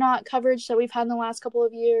astronaut coverage that we've had in the last couple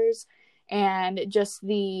of years, and just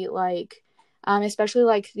the like, especially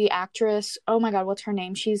like the actress, oh my god, what's her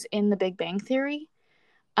name? She's in The Big Bang Theory.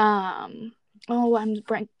 I'm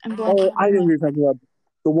blanking. Oh, I know who you're talking about.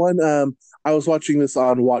 The one I was watching this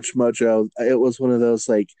on Watch Mojo. It was one of those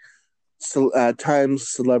like times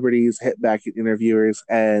celebrities hit back at interviewers,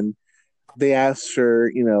 and they asked her,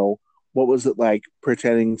 you know, what was it like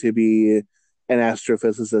pretending to be an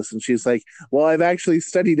astrophysicist? And she's like, well, I've actually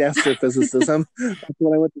studied astrophysicism. That's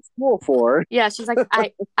what I went to school for. Yeah, she's like,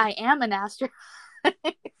 I am an astro.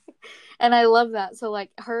 And I love that. So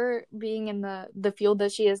like her being in the field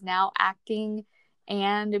that she is now, acting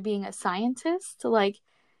and being a scientist, like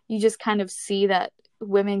you just kind of see that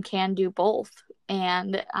women can do both.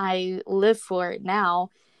 And I live for it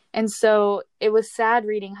now. And so it was sad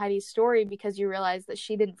reading Hedy's story because you realize that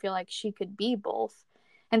she didn't feel like she could be both.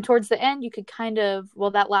 And towards the end, you could kind of,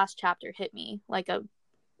 well, that last chapter hit me like a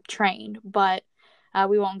train, but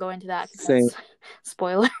we won't go into that because that's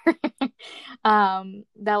spoiler.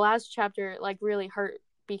 That last chapter like really hurt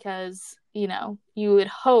because, you know, you would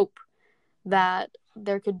hope that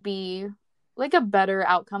there could be like a better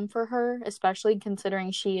outcome for her, especially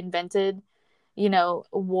considering she invented, you know,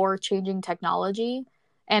 war-changing technology.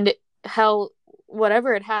 And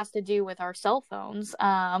whatever it has to do with our cell phones.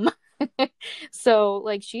 So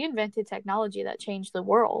like she invented technology that changed the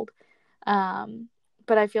world.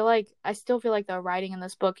 But I still feel like the writing in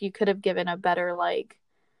this book, you could have given a better like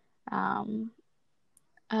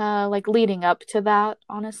leading up to that,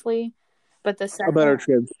 honestly. But the second, a better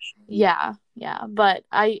transition. Yeah. But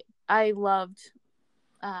I loved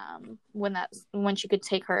when she could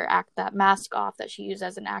take that mask off that she used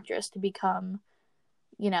as an actress to become,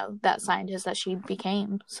 you know, that scientist that she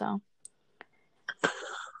became. So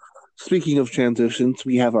speaking of transitions,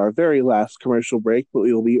 we have our very last commercial break, but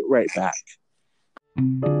we will be right back.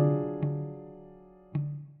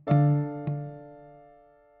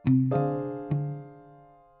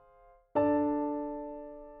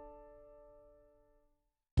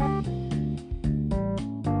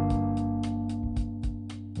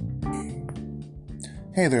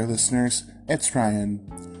 Hey there, listeners. It's Ryan.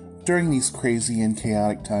 During these crazy and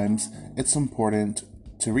chaotic times, it's important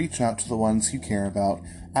to reach out to the ones you care about,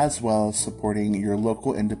 as well as supporting your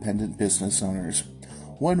local independent business owners.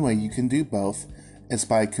 One way you can do both is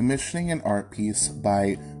by commissioning an art piece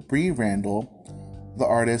by Bree Randall, the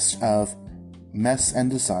artist of Mess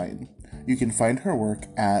and Design. You can find her work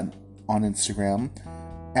on Instagram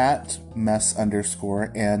at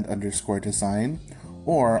mess_and_design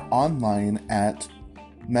or online at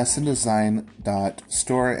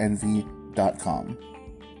messanddesign.storeenvy.com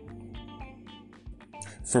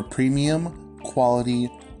for premium quality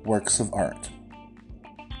works of art.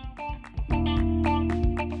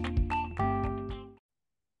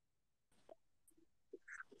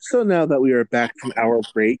 So now that we are back from our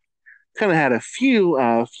break, kind of had a few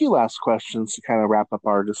last questions to kind of wrap up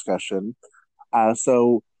our discussion.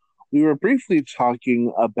 So we were briefly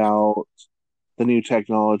talking about the new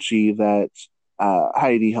technology that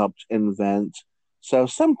Heidi helped invent. So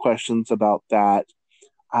some questions about that.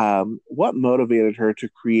 What motivated her to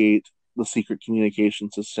create the secret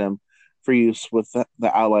communication system for use with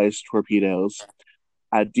the Allies' torpedoes?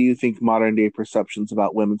 Do you think modern day perceptions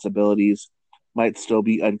about women's abilities might still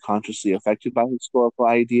be unconsciously affected by historical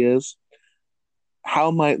ideas? How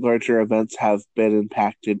might larger events have been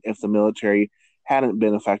impacted if the military hadn't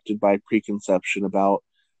been affected by preconception about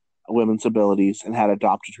women's abilities and had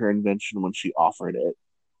adopted her invention when she offered it?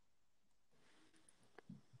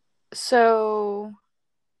 So,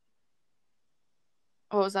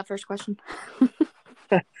 what was that first question?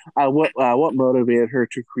 What motivated her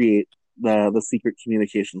to create the secret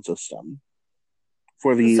communication system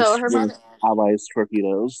for the So use her with Allies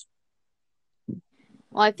torpedoes?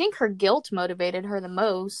 Well, I think her guilt motivated her the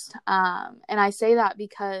most. And I say that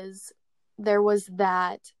because there was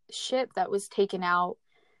that ship that was taken out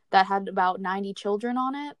that had about 90 children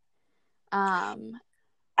on it. I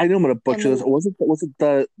know I'm gonna butcher this. Was it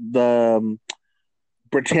the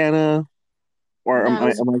Britannia, or am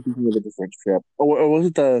I thinking of a different ship? Or was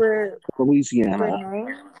it the Louisiana?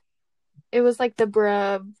 It was like the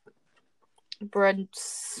Bernas.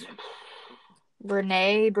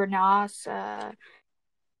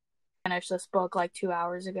 Finished this book like 2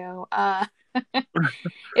 hours ago.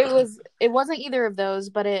 It wasn't either of those,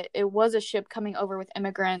 but it was a ship coming over with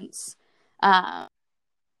immigrants.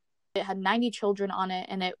 It had 90 children on it,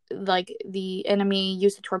 and it like the enemy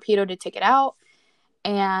used a torpedo to take it out,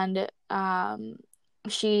 and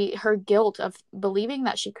her guilt of believing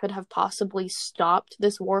that she could have possibly stopped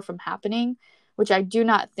this war from happening, which I do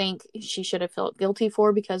not think she should have felt guilty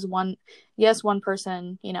for, because one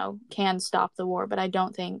person, can stop the war, but I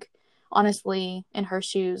don't think, honestly, in her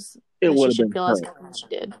shoes, it she should feel as guilty as she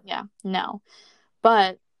did. Yeah, no.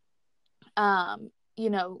 But,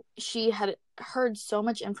 she had heard so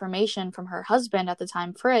much information from her husband at the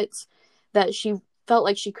time, Fritz, that she felt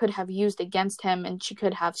like she could have used against him, and she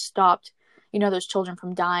could have stopped, those children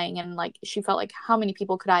from dying. And like, she felt like, how many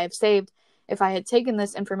people could I have saved if I had taken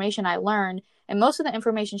this information I learned? And most of the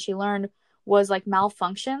information she learned was like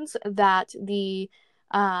malfunctions that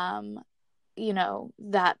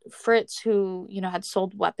that Fritz, who, had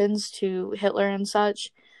sold weapons to Hitler and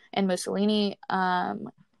such, and Mussolini, there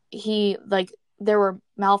were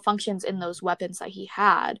malfunctions in those weapons that he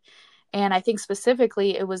had. And I think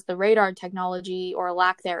specifically it was the radar technology, or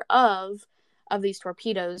lack thereof, of these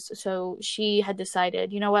torpedoes. So she had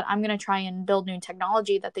decided, you know what, I'm going to try and build new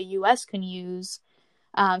technology that the U.S. can use.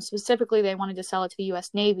 Specifically, they wanted to sell it to the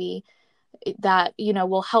U.S. Navy that,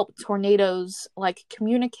 will help tornadoes like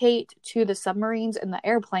communicate to the submarines and the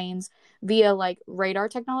airplanes via like radar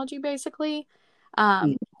technology, basically.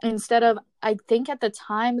 Instead of, I think at the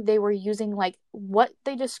time they were using like what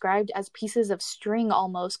they described as pieces of string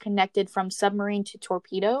almost connected from submarine to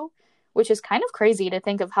torpedo, which is kind of crazy to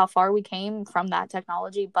think of how far we came from that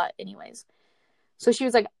technology. But anyways, so she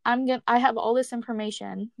was like, I have all this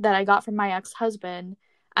information that I got from my ex-husband.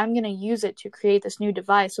 I'm going to use it to create this new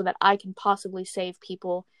device so that I can possibly save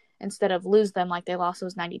people instead of lose them like they lost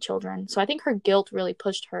those 90 children. So I think her guilt really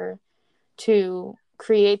pushed her to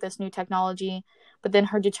create this new technology, but then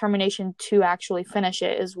her determination to actually finish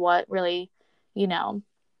it is what really,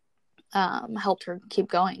 helped her keep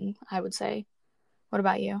going, I would say. What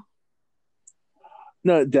about you?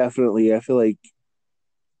 No, definitely. I feel like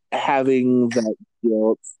having that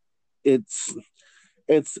guilt, it's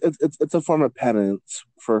a form of penance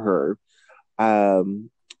for her.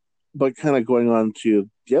 But kind of going on to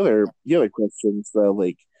the other questions, though,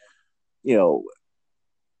 like,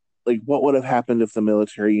 like what would have happened if the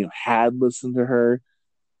military, had listened to her?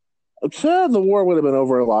 The war would have been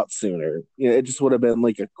over a lot sooner. It just would have been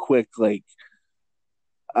like a quick, like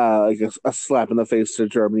a slap in the face to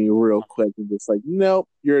Germany real quick, and just like, nope,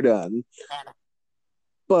 you're done.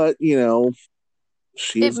 But it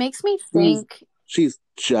makes me think she's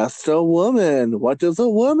just a woman. What does a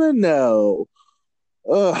woman know?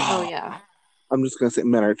 Ugh. Oh yeah. I'm just gonna say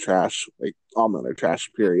men are trash. Like, all men are trash.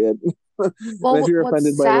 Period. Well, if you're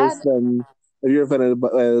offended by this,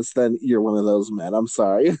 then you're one of those men. I'm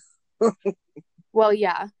sorry. Well,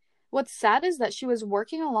 yeah. What's sad is that she was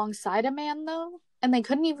working alongside a man, though, and they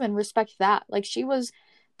couldn't even respect that. Like, she was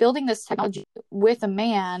building this technology with a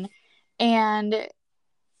man, and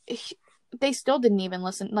they still didn't even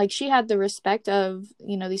listen. Like, she had the respect of,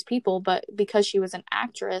 these people, but because she was an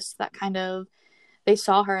actress, that kind of, they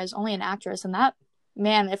saw her as only an actress. And that,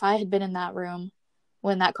 man, if I had been in that room,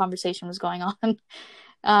 when that conversation was going on.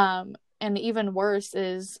 And even worse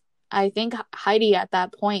is, I think Hedy at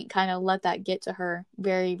that point kind of let that get to her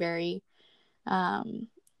very, very,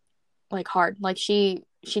 like, hard. Like, she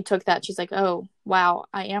took that. She's like, oh, wow,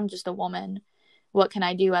 I am just a woman. What can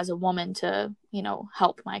I do as a woman to,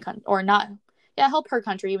 help my country, or not, help her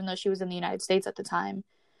country, even though she was in the United States at the time.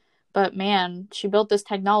 But man, she built this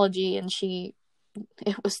technology and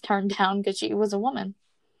it was turned down because she was a woman.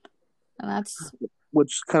 And that's...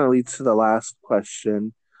 Which kind of leads to the last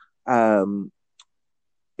question. In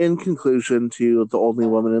conclusion to The Only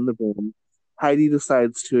Woman in the Room, Hedy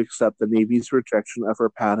decides to accept the Navy's rejection of her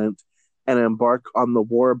patent and embark on the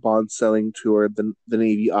war bond selling tour the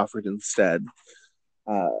Navy offered instead.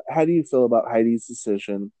 How do you feel about Hedy's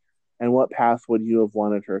decision, and what path would you have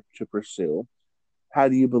wanted her to pursue? How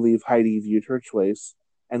do you believe Hedy viewed her choice,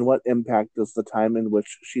 and what impact does the time in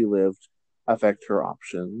which she lived affect her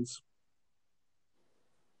options?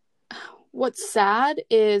 What's sad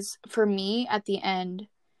is, for me, at the end,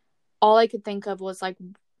 all I could think of was, like,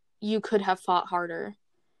 you could have fought harder.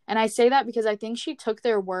 And I say that because I think she took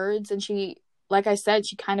their words and she, like I said,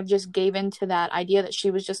 she kind of just gave in to that idea that she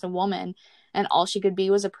was just a woman and all she could be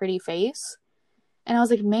was a pretty face. And I was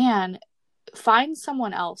like, man, find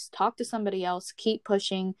someone else, talk to somebody else, keep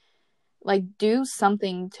pushing, like, do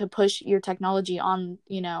something to push your technology on,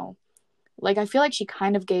 like, I feel like she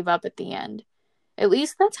kind of gave up at the end. At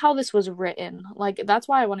least that's how this was written. Like, that's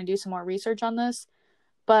why I want to do some more research on this.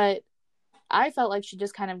 But I felt like she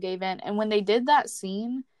just kind of gave in. And when they did that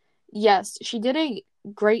scene, yes, she did a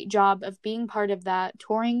great job of being part of that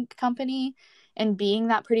touring company and being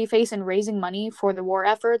that pretty face and raising money for the war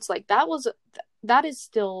efforts. Like, that is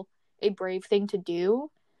still a brave thing to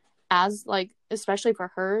do, as, like, especially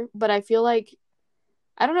for her. But I feel like,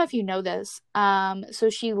 I don't know if you know this. So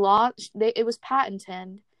she launched, it was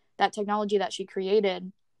patented, that technology that she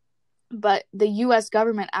created, but the U.S.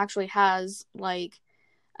 government actually has, like,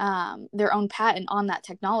 their own patent on that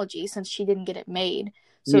technology since she didn't get it made.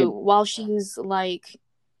 So while she's what's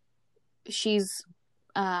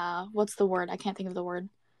the word? I can't think of the word.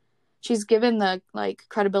 She's given the, like,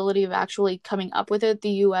 credibility of actually coming up with it. The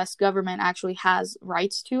U.S. government actually has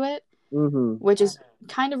rights to it, which is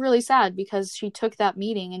kind of really sad because she took that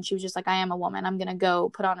meeting and she was just like, I am a woman. I'm going to go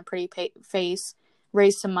put on a pretty face,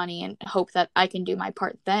 raise some money, and hope that I can do my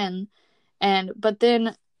part then. But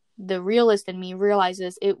then the realist in me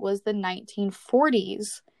realizes it was the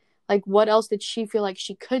 1940s. Like, what else did she feel like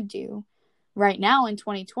she could do? Right now in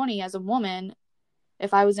 2020, as a woman,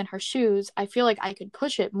 if I was in her shoes, I feel like I could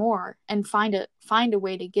push it more and find a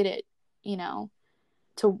way to get it,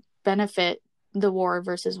 to benefit the war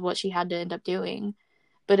versus what she had to end up doing.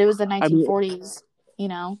 But it was the 1940s,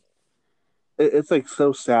 It's, like,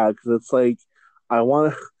 so sad because it's like, I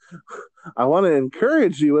want to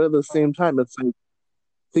encourage you, but at the same time, it's like,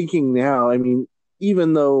 thinking now, I mean,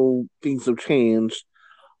 even though things have changed,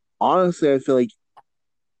 honestly, I feel like,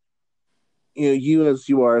 you as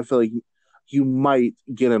you are, I feel like you might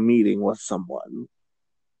get a meeting with someone,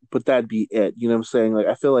 but that'd be it. You know what I'm saying? Like,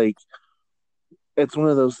 I feel like it's one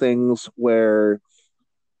of those things where,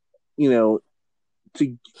 to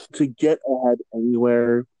get ahead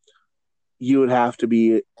anywhere, you would have to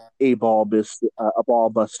be a ball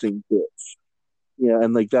busting bitch. Yeah,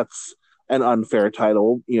 and, like, that's an unfair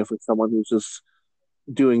title, for someone who's just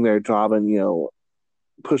doing their job and,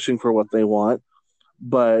 pushing for what they want.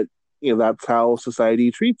 But, that's how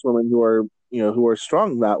society treats women who are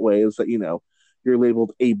strong that way, is that, you're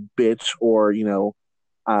labeled a bitch or,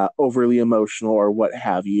 overly emotional or what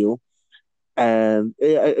have you. And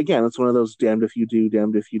again, it's one of those damned if you do,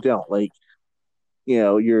 damned if you don't. Like,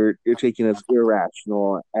 you're taken as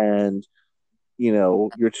irrational and,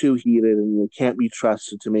 you're too heated and you can't be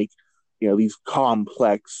trusted to make, these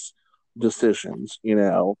complex decisions,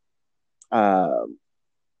 but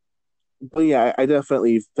yeah, I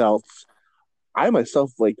definitely felt, I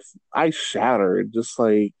myself, like, I shattered, just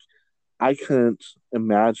like, I couldn't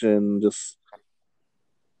imagine just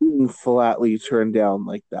being flatly turned down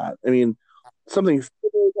like that. I mean, something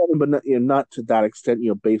similar, but not, not to that extent,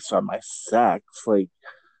 based on my sex, like,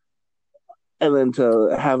 and then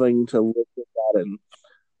to having to look at that, and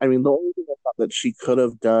I mean, the only thing I thought that she could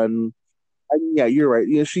have done, I mean, yeah, you're right,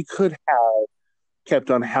 she could have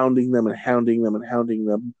kept on hounding them and hounding them and hounding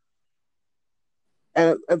them.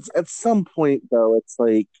 And at some point, though, it's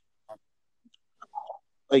like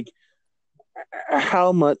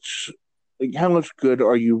how much good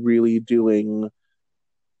are you really doing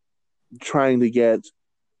trying to get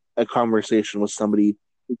a conversation with somebody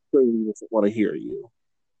who clearly doesn't want to hear you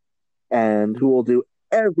and who will do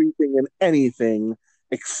everything and anything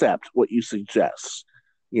except what you suggest?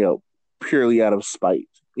 purely out of spite.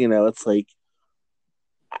 It's like,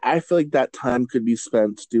 I feel like that time could be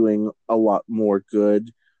spent doing a lot more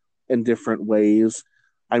good in different ways.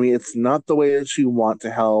 I mean, it's not the way that you want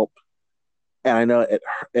to help, and I know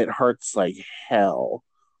it hurts like hell.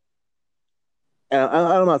 And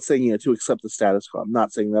I'm not saying to accept the status quo. I'm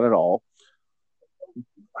not saying that at all.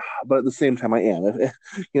 But at the same time, I am.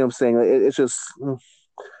 I'm saying it's just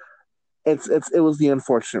it was the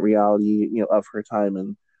unfortunate reality of her time,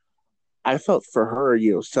 and I felt for her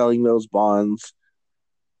selling those bonds.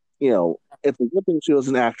 It's a good thing she was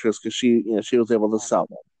an actress because she was able to sell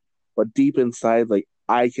them. But deep inside, like,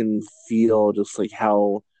 I can feel just like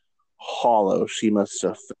how hollow she must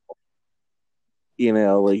have felt.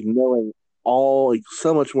 Like, knowing like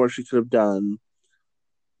so much more she could have done,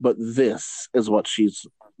 but this is what she's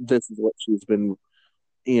been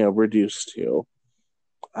reduced to.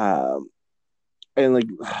 Um, and like,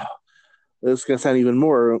 this is gonna sound even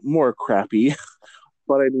more crappy,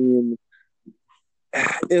 but I mean,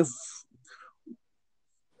 if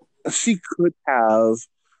she could have,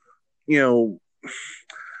 you know,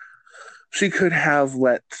 she could have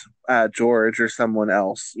let George or someone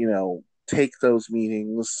else, take those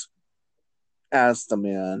meetings as the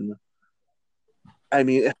man. I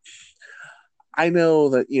mean, I know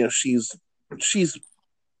that she's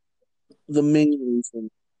the main reason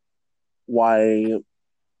why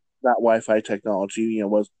that Wi-Fi technology,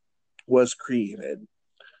 was created.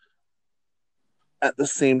 At the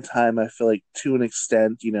same time, I feel like to an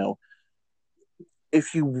extent,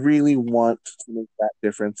 if you really want to make that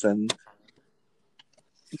difference, and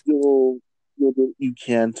you'll do what you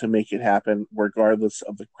can to make it happen, regardless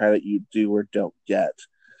of the credit you do or don't get.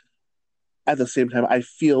 At the same time, I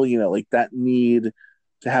feel like that need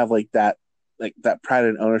to have that pride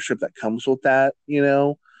and ownership that comes with that.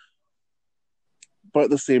 But at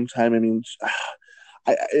the same time, I mean,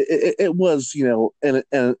 it was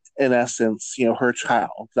in essence her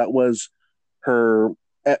child. That was her,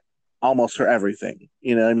 almost her everything.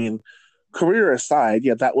 I mean, career aside,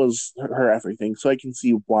 yeah, that was her everything. So I can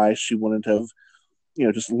see why she wouldn't have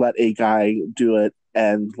just let a guy do it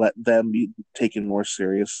and let them be taken more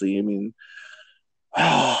seriously. I mean,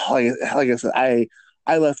 like I said, I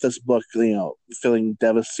left this book feeling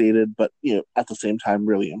devastated, but at the same time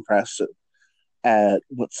really impressed at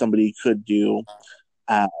what somebody could do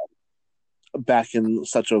uh, back in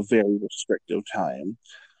such a very restrictive time.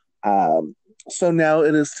 Um, so now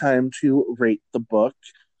it is time to rate the book.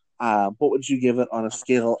 What would you give it on a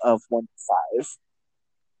scale of 1 to 5?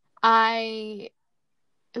 I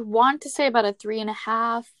want to say about a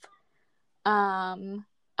 3.5.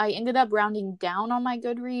 I ended up rounding down on my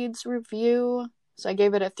Goodreads review, so I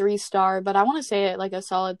gave it a 3-star, but I want to say it like a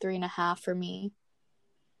solid 3.5 for me.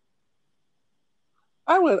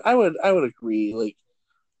 I would agree. Like,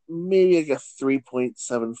 maybe like a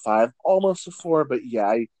 3.75, almost a 4, but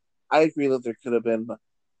yeah, I agree that there could have been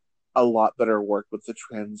a lot better work with the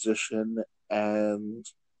transition, and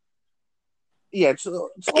yeah, it's a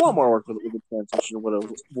lot more work with the transition would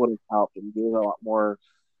have helped and gave a lot more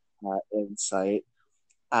insight.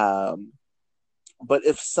 Um, but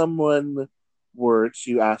if someone were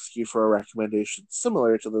to ask you for a recommendation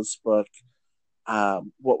similar to this book,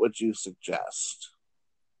 what would you suggest?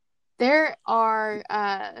 There are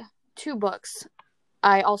 2 books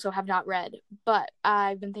I also have not read, but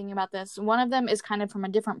I've been thinking about this. One of them is kind of from a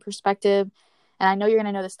different perspective, and I know you're going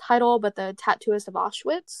to know this title, but The Tattooist of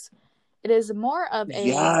Auschwitz. It is more of a...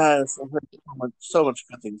 Yes, I've heard so much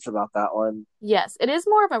good things about that one. Yes, it is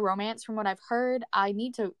more of a romance from what I've heard. I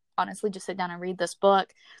need to honestly just sit down and read this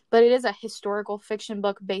book, but it is a historical fiction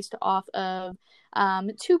book based off of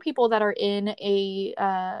 2 people that are in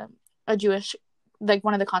a Jewish, like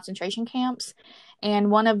one of the concentration camps,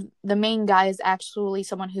 and one of the main guys is actually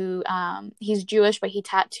someone who he's Jewish, but he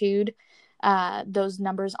tattooed those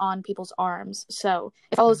numbers on people's arms. So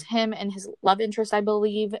it follows him and his love interest, I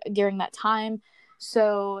believe, during that time.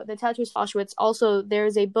 So the Tattooist of Auschwitz. Also,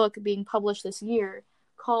 there's a book being published this year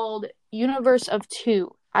called Universe of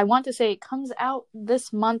Two. I want to say it comes out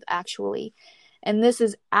this month, actually. And this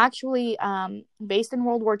is actually based in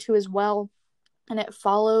World War II as well. And it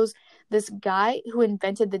follows this guy who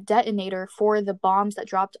invented the detonator for the bombs that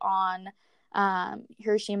dropped on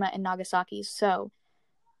Hiroshima and Nagasaki. So,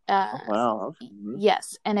 Wow.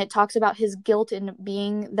 yes, and it talks about his guilt in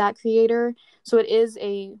being that creator. So it is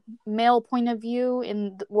a male point of view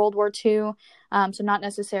in World War II, so not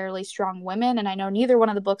necessarily strong women. And I know neither one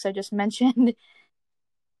of the books I just mentioned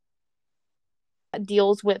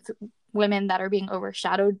deals with women that are being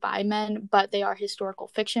overshadowed by men, but they are historical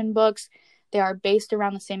fiction books. They are based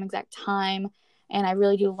around the same exact time, and I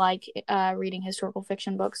really do like reading historical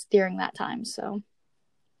fiction books during that time. So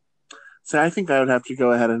I think I would have to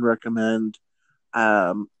go ahead and recommend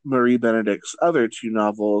Marie Benedict's other two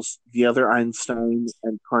novels, The Other Einstein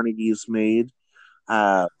and Carnegie's Maid.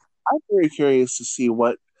 I'm very curious to see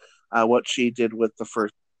what she did with the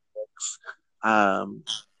first books.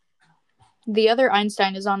 The Other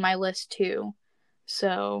Einstein is on my list too.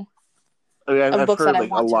 So I mean, I've books heard that I like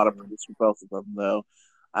a want lot to of praise for both of them, though.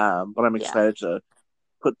 But I'm excited to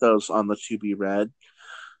put those on the to be read.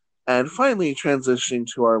 And finally, transitioning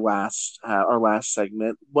to our last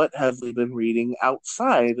segment, what have we been reading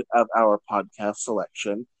outside of our podcast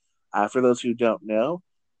selection? For those who don't know,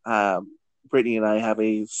 Brittany and I have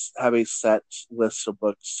a set list of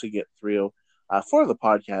books to get through for the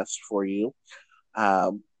podcast for you.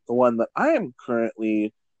 The one that I am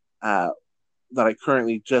currently that I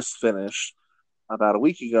currently just finished about a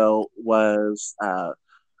week ago was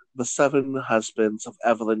The Seven Husbands of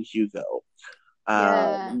Evelyn Hugo.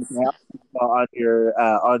 Yes. On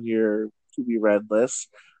your to be read list,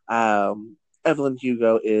 Evelyn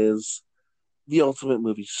Hugo is the ultimate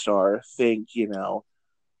movie star. Think, Rita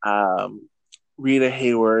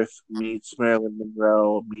Hayworth meets Marilyn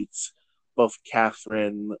Monroe meets both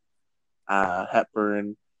Katharine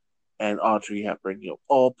Hepburn and Audrey Hepburn,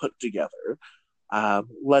 all put together.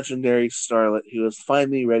 Legendary starlet who is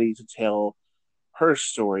finally ready to tell her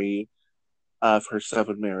story of her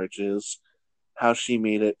 7 marriages, how she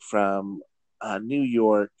made it from New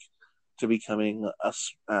York to becoming a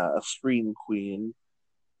screen queen.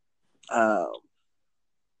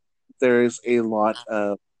 There's a lot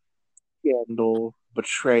of scandal,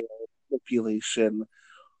 betrayal, manipulation,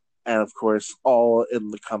 and of course, all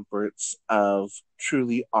in the comforts of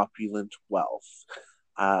truly opulent wealth.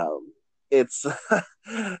 It's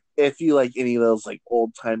if you like any of those like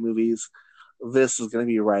old time movies, this is going to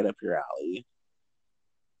be right up your alley.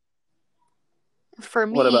 For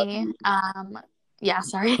What about me, you?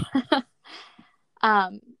 sorry.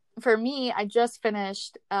 For me, I just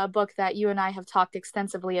finished a book that you and I have talked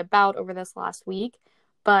extensively about over this last week,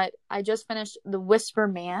 but I just finished The Whisper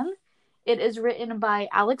Man. It is written by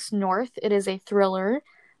Alex North. It is a thriller.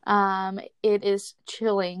 It is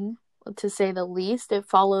chilling, to say the least. It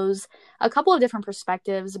follows a couple of different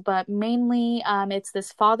perspectives, but mainly it's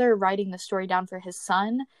this father writing the story down for his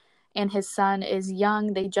son, and his son is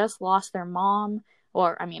young. They just lost their mom,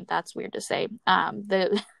 or I mean, that's weird to say.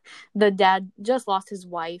 The dad just lost his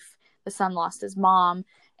wife. The son lost his mom,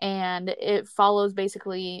 and it follows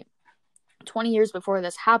basically 20 years before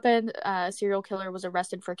this happened. A serial killer was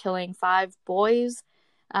arrested for killing 5 boys,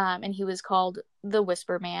 and he was called the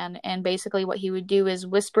Whisper Man. And basically what he would do is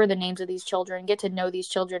whisper the names of these children, get to know these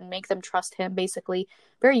children, make them trust him. Basically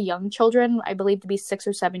very young children, I believe to be 6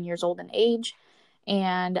 or 7 years old in age,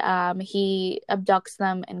 and he abducts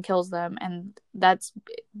them and kills them. And that's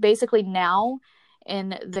basically, now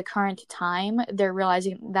in the current time, they're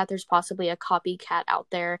realizing that there's possibly a copycat out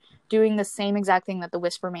there doing the same exact thing that the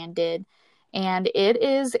Whisper Man did. And it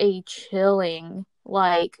is a chilling,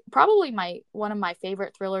 like, probably one of my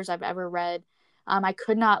favorite thrillers I've ever read. I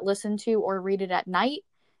could not listen to or read it at night.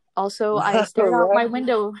 Also, I stared out my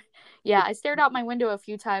window. Yeah, I stared out my window a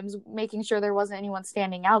few times, making sure there wasn't anyone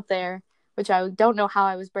standing out there, which I don't know how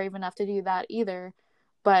I was brave enough to do that either.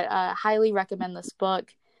 But highly recommend this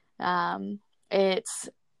book. It'll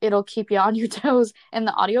keep you on your toes. And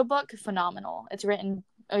the audiobook, phenomenal. It's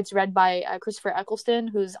read by Christopher Eccleston,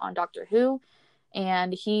 who's on Doctor Who,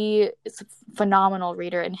 and he is a phenomenal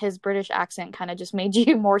reader, and his British accent kind of just made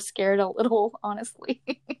you more scared a little, honestly.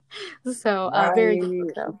 So very good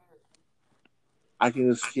book, though. I can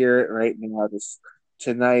just hear it right now, just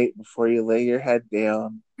tonight before you lay your head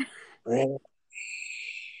down.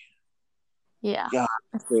 Yeah. Yeah,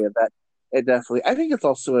 it definitely. I think it's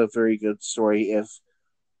also a very good story if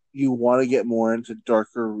you want to get more into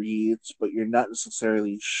darker reads, but you're not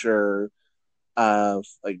necessarily sure of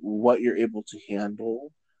like what you're able to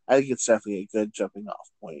handle. I think it's definitely a good jumping off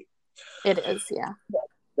point. It is, yeah.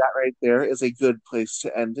 That right there is a good place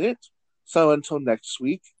to end it. So until next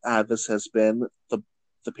week, this has been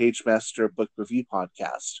the Page Master Book Review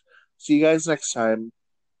Podcast. See you guys next time.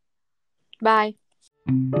 Bye.